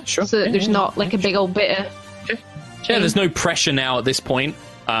 Yeah, sure. So that there's not a big old bit of. Yeah, there's no pressure now at this point.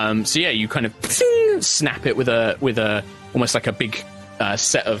 So you kind of snap it with a almost like a big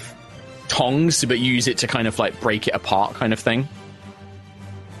set of tongs, but use it to kind of like break it apart, kind of thing.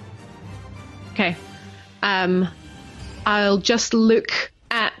 Okay. I'll just look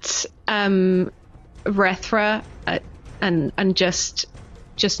at Rethra and just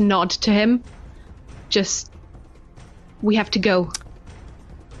nod to him. We have to go.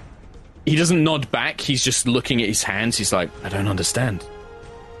 He doesn't nod back. He's just looking at his hands. He's like, I don't understand.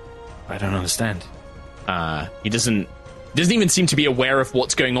 He doesn't even seem to be aware of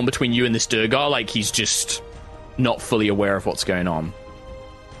what's going on between you and this Durgar. Like, he's just not fully aware of what's going on.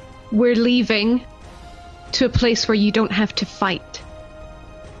 We're leaving to a place where you don't have to fight.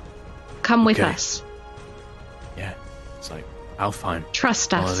 Come with us. Yeah. It's like, I'll find.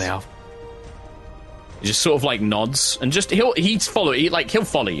 Trust us. He just sort of like nods and just he'll follow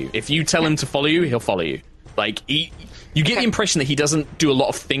you. If you tell him to follow you, he'll follow you. Like you get the impression that he doesn't do a lot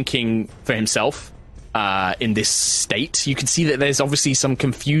of thinking for himself in this state. You can see that there's obviously some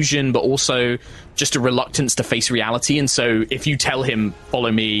confusion, but also just a reluctance to face reality. And so if you tell him,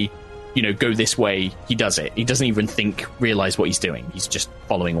 follow me, go this way, he does it. He doesn't even realize what he's doing. He's just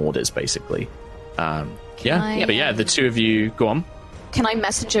following orders, basically. But the two of you go on. Can I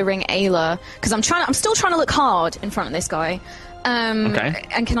messenger ring Ayla? Because I'm still trying to look hard in front of this guy. Okay.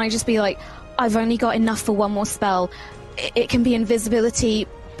 And can I just be like, I've only got enough for one more spell. It can be invisibility,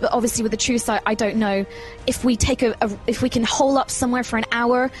 but obviously with the true sight, I don't know if we if we can hole up somewhere for an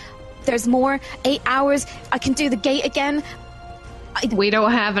hour. There's more. 8 hours. I can do the gate again. We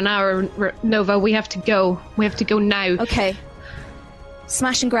don't have an hour, Nova. We have to go. We have to go now. Okay.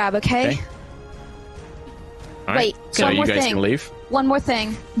 Smash and grab. Okay. All right. Wait. So one you more guys thing. can leave. One more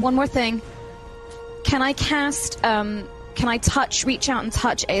thing. Can I cast? Can I reach out and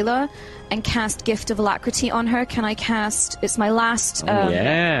touch Ayla, and cast Gift of Alacrity on her? Can I cast? It's my last.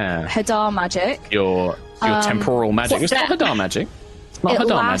 Hadar magic. Your temporal magic. It's not Hadar magic. It's not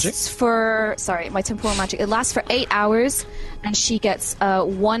Hadar magic. My temporal magic. It lasts for 8 hours, and she gets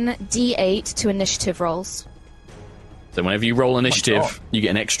 1d8 to initiative rolls. So whenever you roll initiative, you get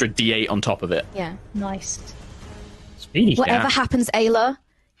an extra d8 on top of it. Yeah. Nice. Speedy. Whatever happens, Ayla,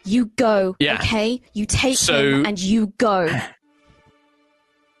 you go. Yeah. Okay? You take him and you go.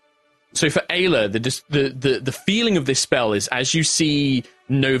 So for Ayla, the feeling of this spell is as you see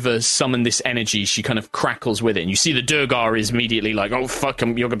Nova summon this energy, she kind of crackles with it. And you see the Durgar is immediately like, oh, fuck,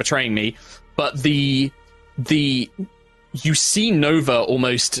 you're betraying me. But you see Nova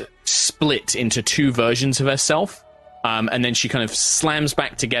almost split into two versions of herself. And then she kind of slams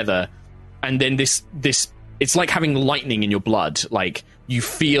back together. And then this it's like having lightning in your blood. Like, you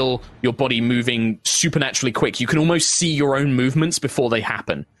feel your body moving supernaturally quick. You can almost see your own movements before they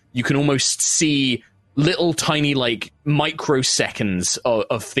happen. You can almost see little tiny, like, microseconds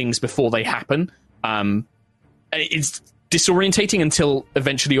of things before they happen. It's disorientating until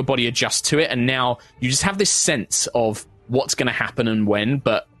eventually your body adjusts to it, and now you just have this sense of what's going to happen and when,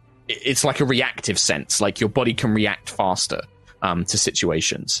 but it's like a reactive sense. Like, your body can react faster to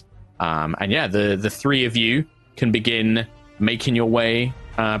situations. The three of you can begin making your way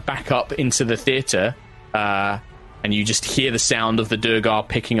back up into the theater, and you just hear the sound of the Durgar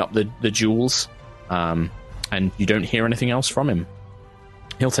picking up the jewels, and you don't hear anything else from him.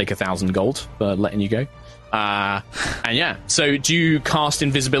 He'll take 1,000 gold for letting you go. So do you cast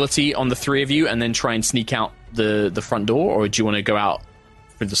invisibility on the three of you and then try and sneak out the front door, or do you want to go out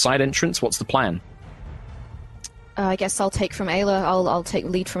through the side entrance? What's the plan? I guess I'll take from Ayla. I'll take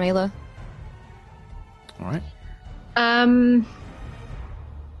lead from Ayla. All right.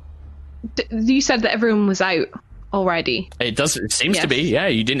 You said that everyone was out already. It seems to be. Yeah,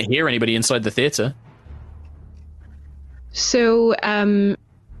 you didn't hear anybody inside the theater. So,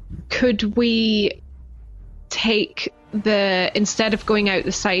 could we take instead of going out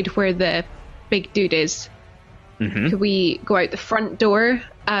the side where the big dude is, could we go out the front door,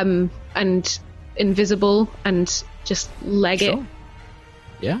 and invisible and just leg it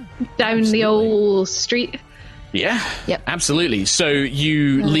down absolutely. The old street? Yeah, yep. Absolutely. So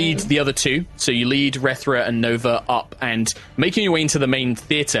you lead the other two. So you lead Rethra and Nova up, and making your way into the main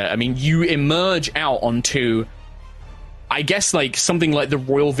theater. I mean, you emerge out onto, I guess, like something like the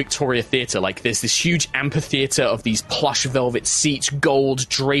Royal Victoria Theatre. Like, there's this huge amphitheatre of these plush velvet seats, gold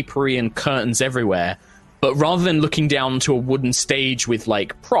drapery and curtains everywhere. But rather than looking down to a wooden stage with,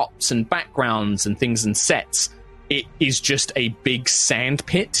 like, props and backgrounds and things and sets, it is just a big sand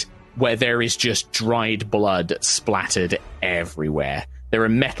pit where there is just dried blood splattered everywhere. There are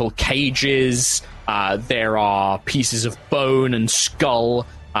metal cages, there are pieces of bone and skull,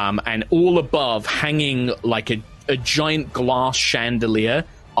 and all above, hanging like a giant glass chandelier,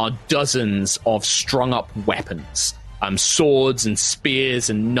 are dozens of strung-up weapons. swords and spears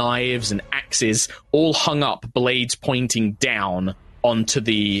and knives and axes, all hung up, blades pointing down onto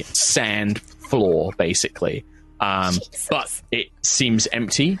the sand floor, basically. But it seems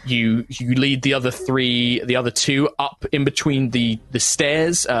empty. You lead the other two up in between the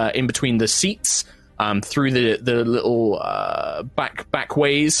stairs, in between the seats, through the little back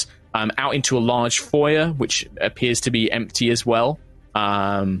ways, out into a large foyer, which appears to be empty as well.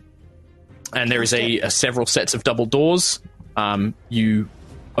 And there is several sets of double doors. You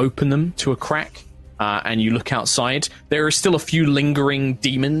open them to a crack, and you look outside. There are still a few lingering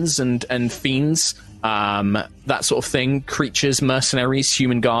demons and fiends, that sort of thing, creatures, mercenaries,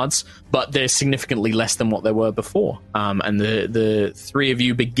 human guards, but they're significantly less than what there were before. And the three of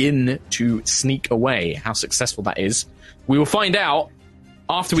you begin to sneak away. How successful that is, we will find out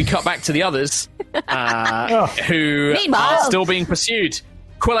after we cut back to the others, who are still being pursued.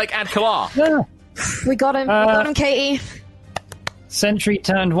 Quilek Adkalar. Yeah. We got him. We got him, Katie. Sentry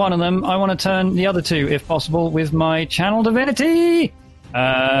turned one of them. I want to turn the other two, if possible, with my Channel Divinity.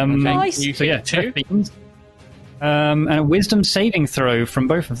 Nice. So yeah, two. And a Wisdom saving throw from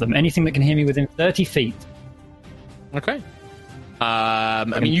both of them. Anything that can hear me within 30 feet. Okay. I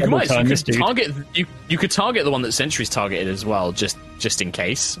mean, you could target. You could target the one that Sentry's targeted as well, just in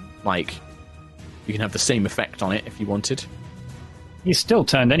case. Like, you can have the same effect on it if you wanted. He's still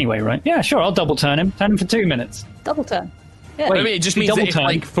turned anyway, right? Yeah, sure. I'll double turn him. Turn him for 2 minutes. Double turn. Yeah. Wait, I mean, it just means that if,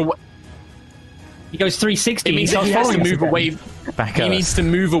 like, for what he goes 360. It means that he has to move away. He needs to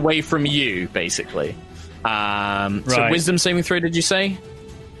move away from you, basically. Right. So, Wisdom saving throw, did you say?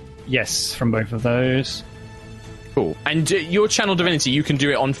 Yes, from both of those. Cool. And your Channel Divinity, you can do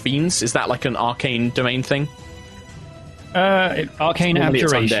it on fiends. Is that like an arcane domain thing? Arcane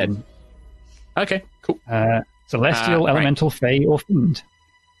abjuration. Okay, cool. Celestial, elemental, fey, or fiend.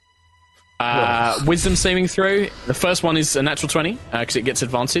 Wisdom saving throw. The first one is a natural 20 because it gets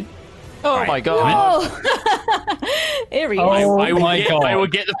advanced. Oh my god! Here we go. I will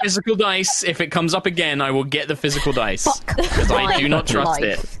get the physical dice. If it comes up again, I will get the physical dice because I do not trust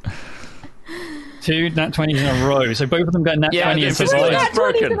it. 2 nat 20s in a row. So both of them got nat 20 and that's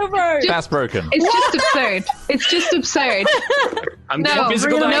broken. That's broken. It's just absurd. It's just absurd. I'm getting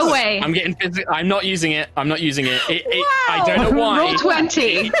physical dice. No way. I'm getting physical. I'm not using it. I don't know why. Roll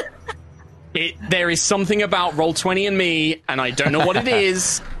 20. There is something about Roll 20 and me, and I don't know what it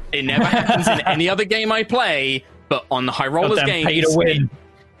is. It never happens in any other game I play, but on the High Rollers games, pay to win.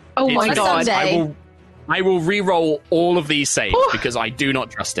 Oh my god! I will re-roll all of these saves because I do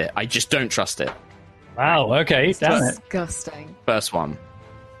not trust it. I just don't trust it. Wow. Okay. Damn it. Disgusting. First one.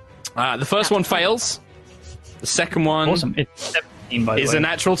 The first one fails. The second one It's 17, by the is way. a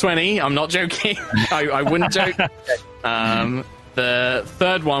natural 20. I'm not joking. I wouldn't joke. The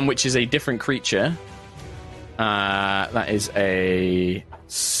third one, which is a different creature, that is a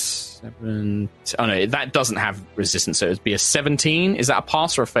 7. Oh no, that doesn't have resistance, so it'd be a 17. Is that a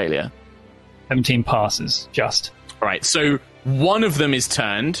pass or a failure? 17 passes, just. All right, so one of them is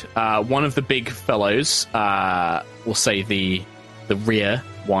turned. One of the big fellows, we'll say the rear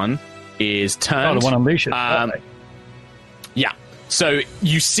one, is turned. Oh, the one on Lucius. Yeah. So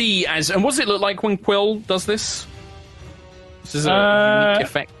you see and what does it look like when Quill does this? This is a unique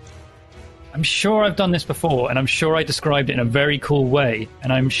effect. I'm sure I've done this before, and I'm sure I described it in a very cool way,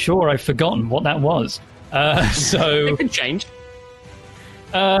 and I'm sure I've forgotten what that was. So it can change.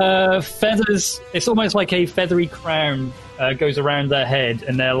 Feathers. It's almost like a feathery crown goes around their head,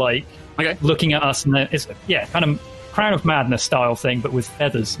 and they're like looking at us, and it's kind of Crown of Madness style thing, but with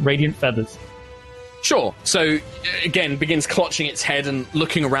feathers, radiant feathers. Sure. So again, begins clutching its head and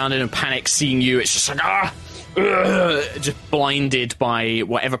looking around in a panic, seeing you. It's just like just blinded by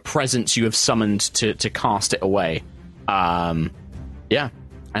whatever presence you have summoned to cast it away. As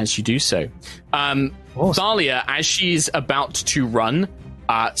you do so. Thalia, as she's about to run,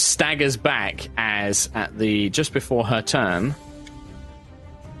 staggers back as just before her turn,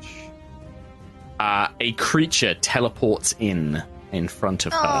 a creature teleports in front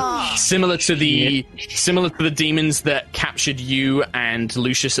of her, similar to the demons that captured you and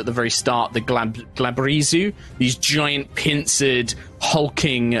Lucius at the very start. The Glabrizu, these giant pincered,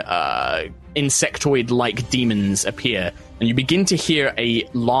 hulking, insectoid-like demons appear, and you begin to hear a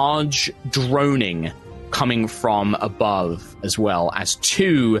large droning coming from above, as well as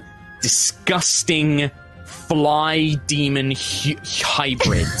 2 disgusting fly demon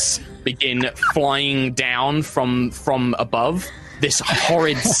hybrids begin flying down from above. This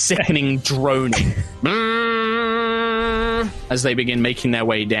horrid, sickening droning as they begin making their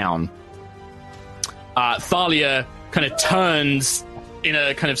way down. Thalia kind of turns in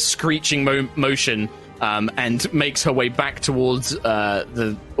a kind of screeching motion and makes her way back towards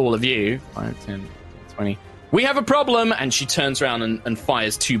all of you. 5, 10, 20. We have a problem! And she turns around and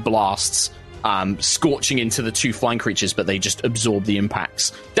fires 2 blasts, scorching into the 2 flying creatures, but they just absorb the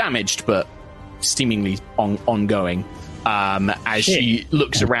impacts. Damaged, but seemingly ongoing. As she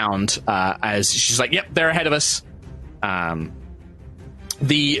looks around, as she's like, yep, they're ahead of us.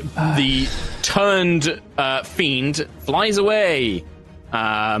 The turned fiend flies away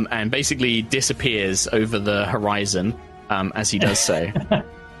and basically disappears over the horizon as he does so.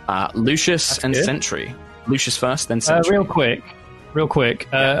 Lucius and Sentry. Lucius first, then Sentry. Real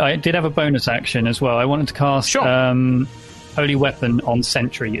quick. I did have a bonus action as well. I wanted to cast Holy Weapon on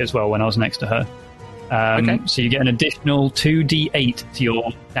Sentry as well when I was next to her. So you get an additional 2d8 to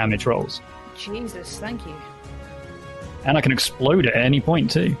your damage rolls. Jesus, thank you. And I can explode it at any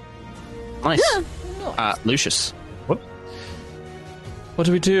point too. Nice. Lucius. What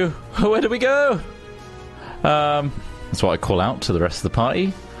do we do? Where do we go? That's what I call out to the rest of the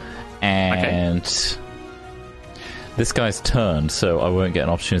party. And this guy's turned, so I won't get an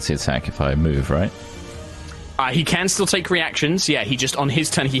opportunity attack if I move, right? He can still take reactions. Yeah, he just, on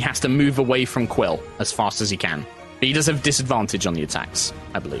his turn, he has to move away from Quill as fast as he can. But he does have disadvantage on the attacks,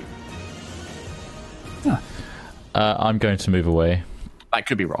 I believe. I'm going to move away. That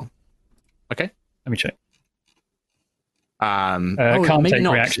could be wrong. Okay. Let me check. Can't take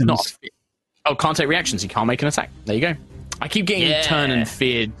reactions. Can't take reactions. He can't make an attack. There you go. I keep getting turn and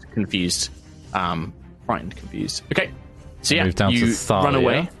feared confused. Frightened confused. Okay. So yeah, move down you to run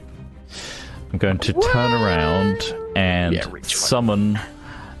away. I'm going to turn around and summon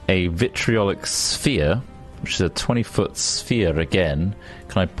a vitriolic sphere, which is a 20-foot sphere again.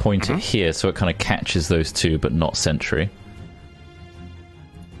 Can I point it here so it kind of catches those 2, but not Sentry?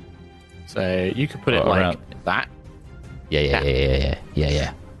 So you could put it like that. Yeah.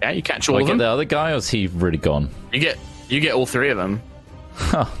 Yeah, you catch all of them. Get the other guy, or is he really gone? You get all 3 of them.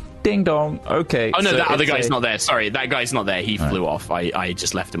 Ding dong. Okay. Oh no, that other guy's not there. Sorry, that guy's not there. He flew off. I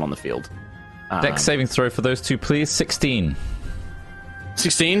just left him on the field. Dex saving throw for those 2, please. 16.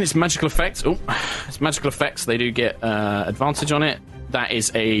 16 is magical effects. Oh, it's magical effects. They do get advantage on it. That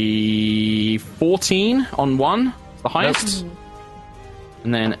is a 14 on one, the highest.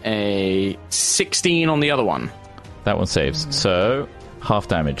 And then a 16 on the other one. That one saves. So, half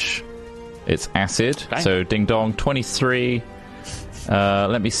damage. It's acid. Okay. So, ding dong, 23.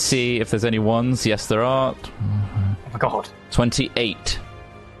 Let me see if there's any ones. Yes, there are. Oh my god. 28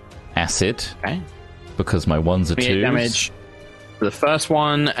 acid. Okay. Because my ones are 2s. Damage for the first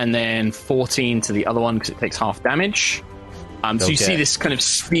one, and then 14 to the other one because it takes half damage. So you see this kind of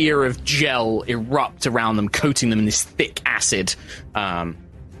sphere of gel erupt around them, coating them in this thick acid.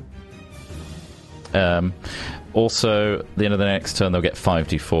 Also, at the end of the next turn, they'll get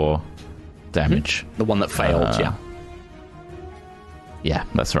 5d4 damage. The one that failed, yeah. Yeah,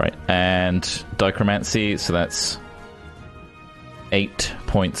 that's right. And Dichromancy, so that's 8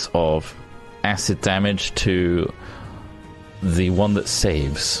 points of acid damage to the one that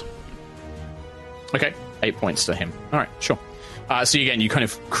saves. Okay, 8 points to him. All right, sure. So again, you kind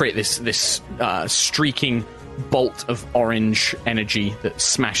of create this streaking bolt of orange energy that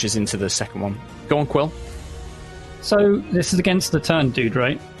smashes into the second one. Go on, Quill. So this is against the turned dude,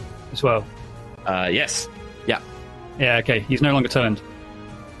 right? As well. Yes. Yeah. Yeah. Okay. He's no longer turned.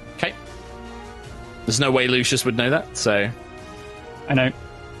 Okay. There's no way Lucius would know that, so. I know.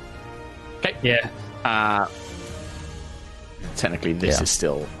 Okay. Yeah. Technically, this is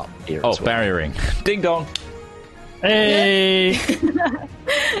still up here. Oh, as well. barrier ring. Ding dong. Hey.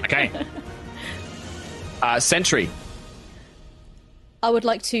 Okay. Sentry. I would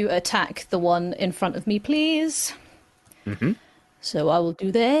like to attack the one in front of me, please. Mm-hmm. So I will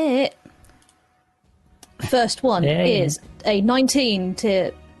do that. First one is a 19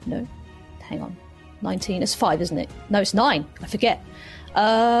 to... No, hang on. 19 is 5, isn't it? No, it's 9. I forget.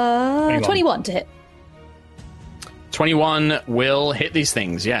 21 to hit. 21 will hit these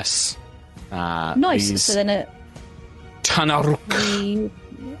things, yes. Nice. So then a... Tanaruk.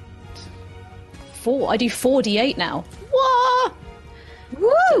 4. I do 4d8 now. Whoa!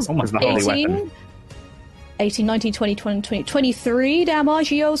 Woo! It's almost the holy weapon. 18, 19, 20, 23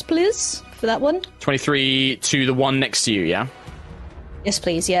 damagios, please, for that one. 23 to the one next to you, yeah? Yes,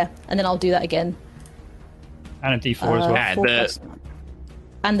 please, yeah. And then I'll do that again. And a d4 as well.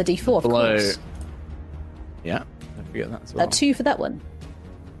 And the d4, of course. Yeah, don't forget that as well. 2 for that one.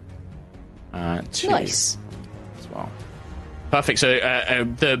 2 nice. As well. Perfect. So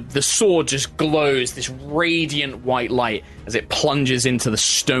the sword just glows this radiant white light as it plunges into the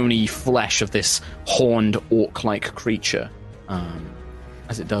stony flesh of this horned orc-like creature.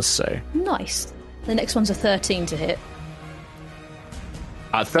 As it does so. Nice. The next one's a 13 to hit.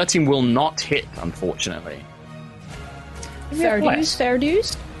 13 will not hit, unfortunately. Fair dues, fair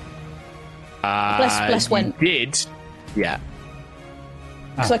dues. Bless went. Did, yeah.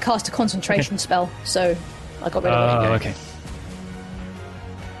 Because I cast a concentration spell, so I got rid of it. Oh, okay.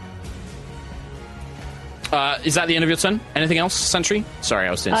 Is that the end of your turn? Anything else, Sentry? Sorry,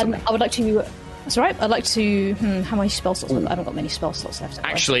 I was doing something. I would like to... That's all right. I'd like to... how many spell slots? I haven't got many spell slots left.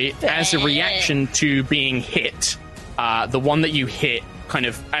 Actually, as a reaction to being hit, the one that you hit, kind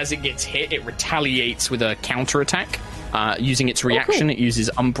of, as it gets hit, it retaliates with a counterattack. Using its reaction, It uses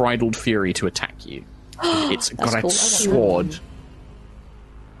Unbridled Fury to attack you. It's got a sword.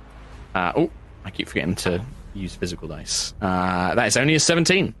 I keep forgetting to use physical dice. That is only a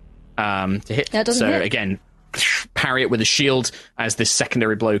 17 to hit. That doesn't hit. Again, parry it with a shield as this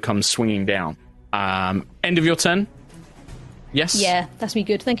secondary blow comes swinging down. End of your turn? Yes? Yeah, that's me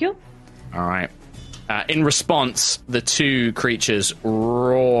good. Thank you. All right. In response, the two creatures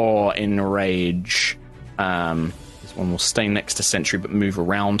roar in rage. This one will stay next to Sentry but move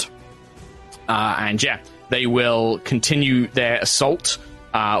around. And yeah, they will continue their assault.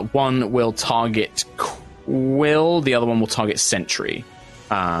 One will target Quill, the other one will target Sentry.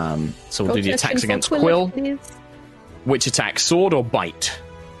 So we'll do the attacks against Quill. Which attack, sword or bite?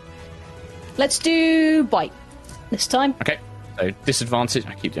 Let's do bite this time. Okay, so disadvantage.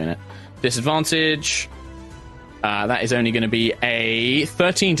 I keep doing it. Disadvantage. That is only going to be a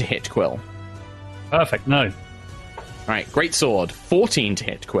 13 to hit Quill. Perfect, no. All right, great sword. 14 to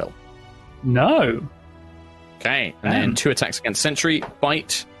hit Quill. No. Okay, and then 2 attacks against Sentry.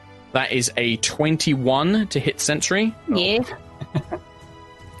 Bite. That is a 21 to hit Sentry. Yeah.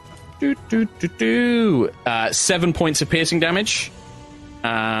 7 points of piercing damage.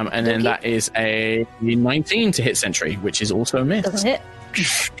 And then that is a 19 to hit Sentry, which is also a miss. Doesn't hit.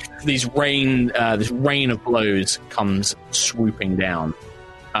 This rain of blows comes swooping down.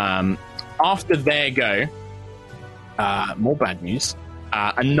 After their go, more bad news.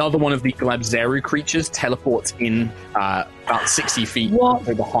 Another one of the Glabzeru creatures teleports in about 60 feet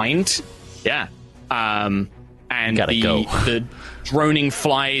behind. Yeah. And the droning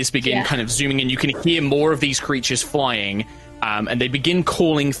flies begin kind of zooming in. You can hear more of these creatures flying, and they begin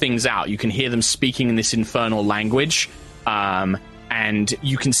calling things out. You can hear them speaking in this infernal language. And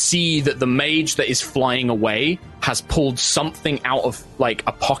you can see that the mage that is flying away has pulled something out of like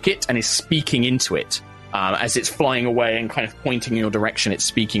a pocket and is speaking into it. As it's flying away and kind of pointing in your direction, it's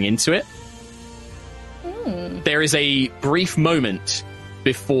speaking into it. There is a brief moment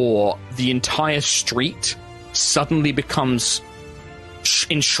before the entire street suddenly becomes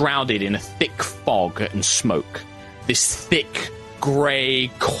enshrouded in a thick fog and smoke. This thick,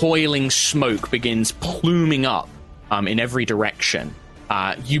 grey, coiling smoke begins pluming up in every direction.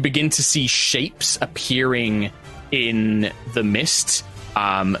 You begin to see shapes appearing in the mist.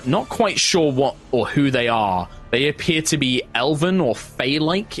 Not quite sure what or who they are. They appear to be elven or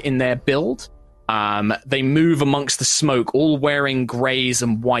fey-like in their build. They move amongst the smoke, all wearing greys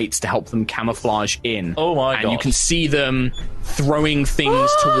and whites to help them camouflage in. Oh my god. And you can see them throwing things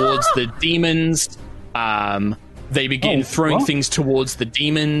towards the demons. They begin throwing things towards the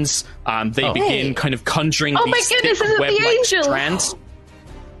demons. They begin kind of conjuring these thick web-like strands.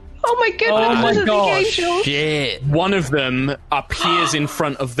 Oh my goodness, this is the angel. Shit. One of them appears in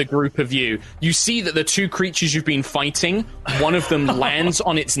front of the group of you. You see that the two creatures you've been fighting, one of them lands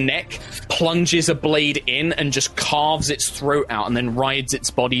on its neck, plunges a blade in, and just carves its throat out and then rides its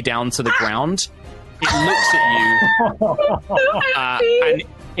body down to the ground. It looks at you and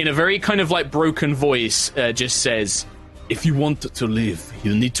in a very kind of like broken voice just says, "If you want to live,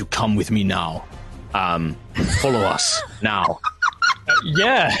 you need to come with me now. Follow us now."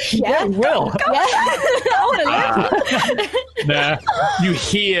 Yeah, will. You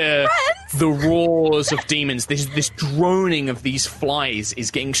hear the roars of demons. This droning of these flies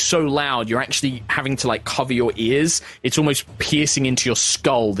is getting so loud you're actually having to like cover your ears. It's almost piercing into your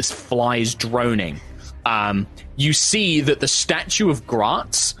skull, this flies droning. You see that the statue of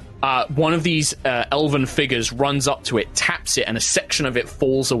Gratz, one of these elven figures runs up to it, taps it, and a section of it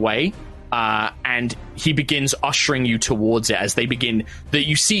falls away. And he begins ushering you towards it as they begin. That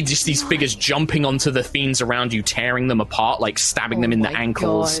you see just these figures jumping onto the fiends around you, tearing them apart, like stabbing them in the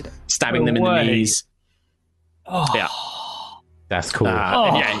ankles, stabbing them in the knees. Yeah, that's cool.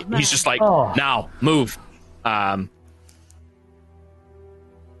 He's just like, now move. I'm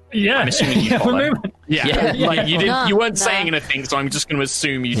assuming you follow. Like you didn't. You weren't saying anything, so I'm just going to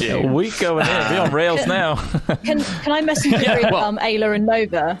assume you did. We going in. We're on rails now. Can I message Ayla and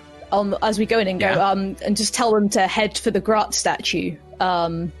Nova? As we go in and go, and just tell them to head for the Gratz statue.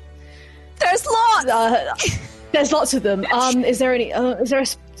 There's lots. There's lots of them. Is there any? Is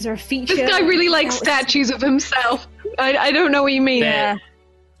there a feature? This guy really likes statues of himself. I don't know what you mean. Yeah.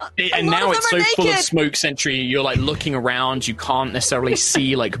 And now it's so full of smoke, Sentry. You're like looking around. You can't necessarily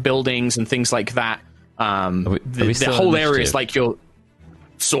see like buildings and things like that. The whole area is like you're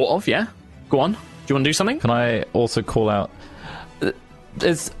sort of, yeah. Go on. Do you want to do something? Can I also call out?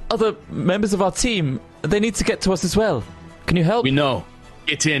 There's other members of our team. They need to get to us as well. Can you help? We know.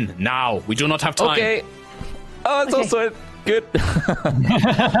 Get in now. We do not have time. Okay. Oh, it's also good.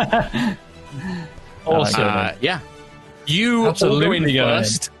 Awesome. Yeah. You all go in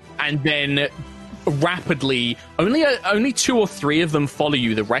first, and then rapidly, only 2 or 3 of them follow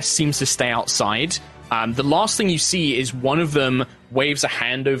you. The rest seems to stay outside. The last thing you see is one of them waves a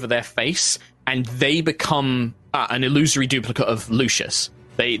hand over their face, and they become an illusory duplicate of Lucius.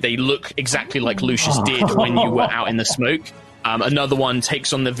 They look exactly like Lucius did when you were out in the smoke. Another one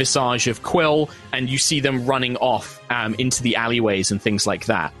takes on the visage of Quill, and you see them running off into the alleyways and things like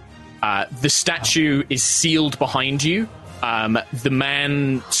that. The statue is sealed behind you. The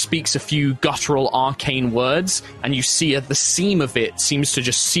man speaks a few guttural arcane words, and you see the seam of it seems to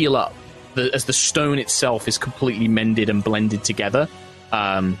just seal up as the stone itself is completely mended and blended together.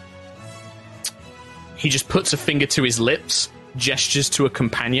 He just puts a finger to his lips, gestures to a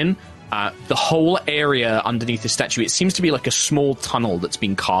companion. The whole area underneath the statue, it seems to be like a small tunnel that's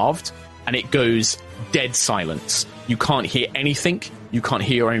been carved, and it goes dead silence. You can't hear anything. You can't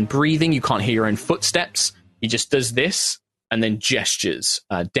hear your own breathing. You can't hear your own footsteps. He just does this and then gestures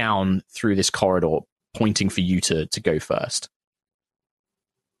down through this corridor, pointing for you to go first.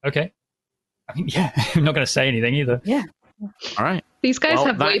 Okay. I mean, yeah, I'm not going to say anything either. Yeah. All right. These guys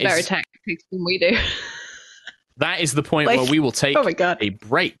have way better tactics than we do. That is the point where we will take a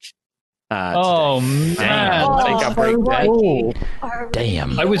break. Oh, man. Take a break there.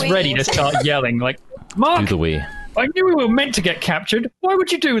 Damn. I was ready to start yelling, like, Mark, do the wee. I knew we were meant to get captured. Why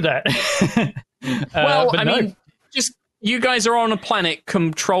would you do that? Well, I mean, just you guys are on a planet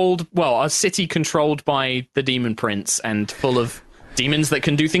controlled, a city controlled by the Demon Prince and full of demons that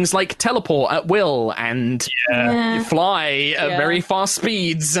can do things like teleport at will and fly at very fast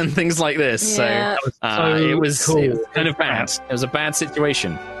speeds and things like this. Yeah. So, it was kind of bad. It was a bad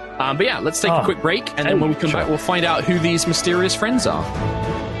situation. But yeah, let's take a quick break, and then when we come back, we'll find out who these mysterious friends are.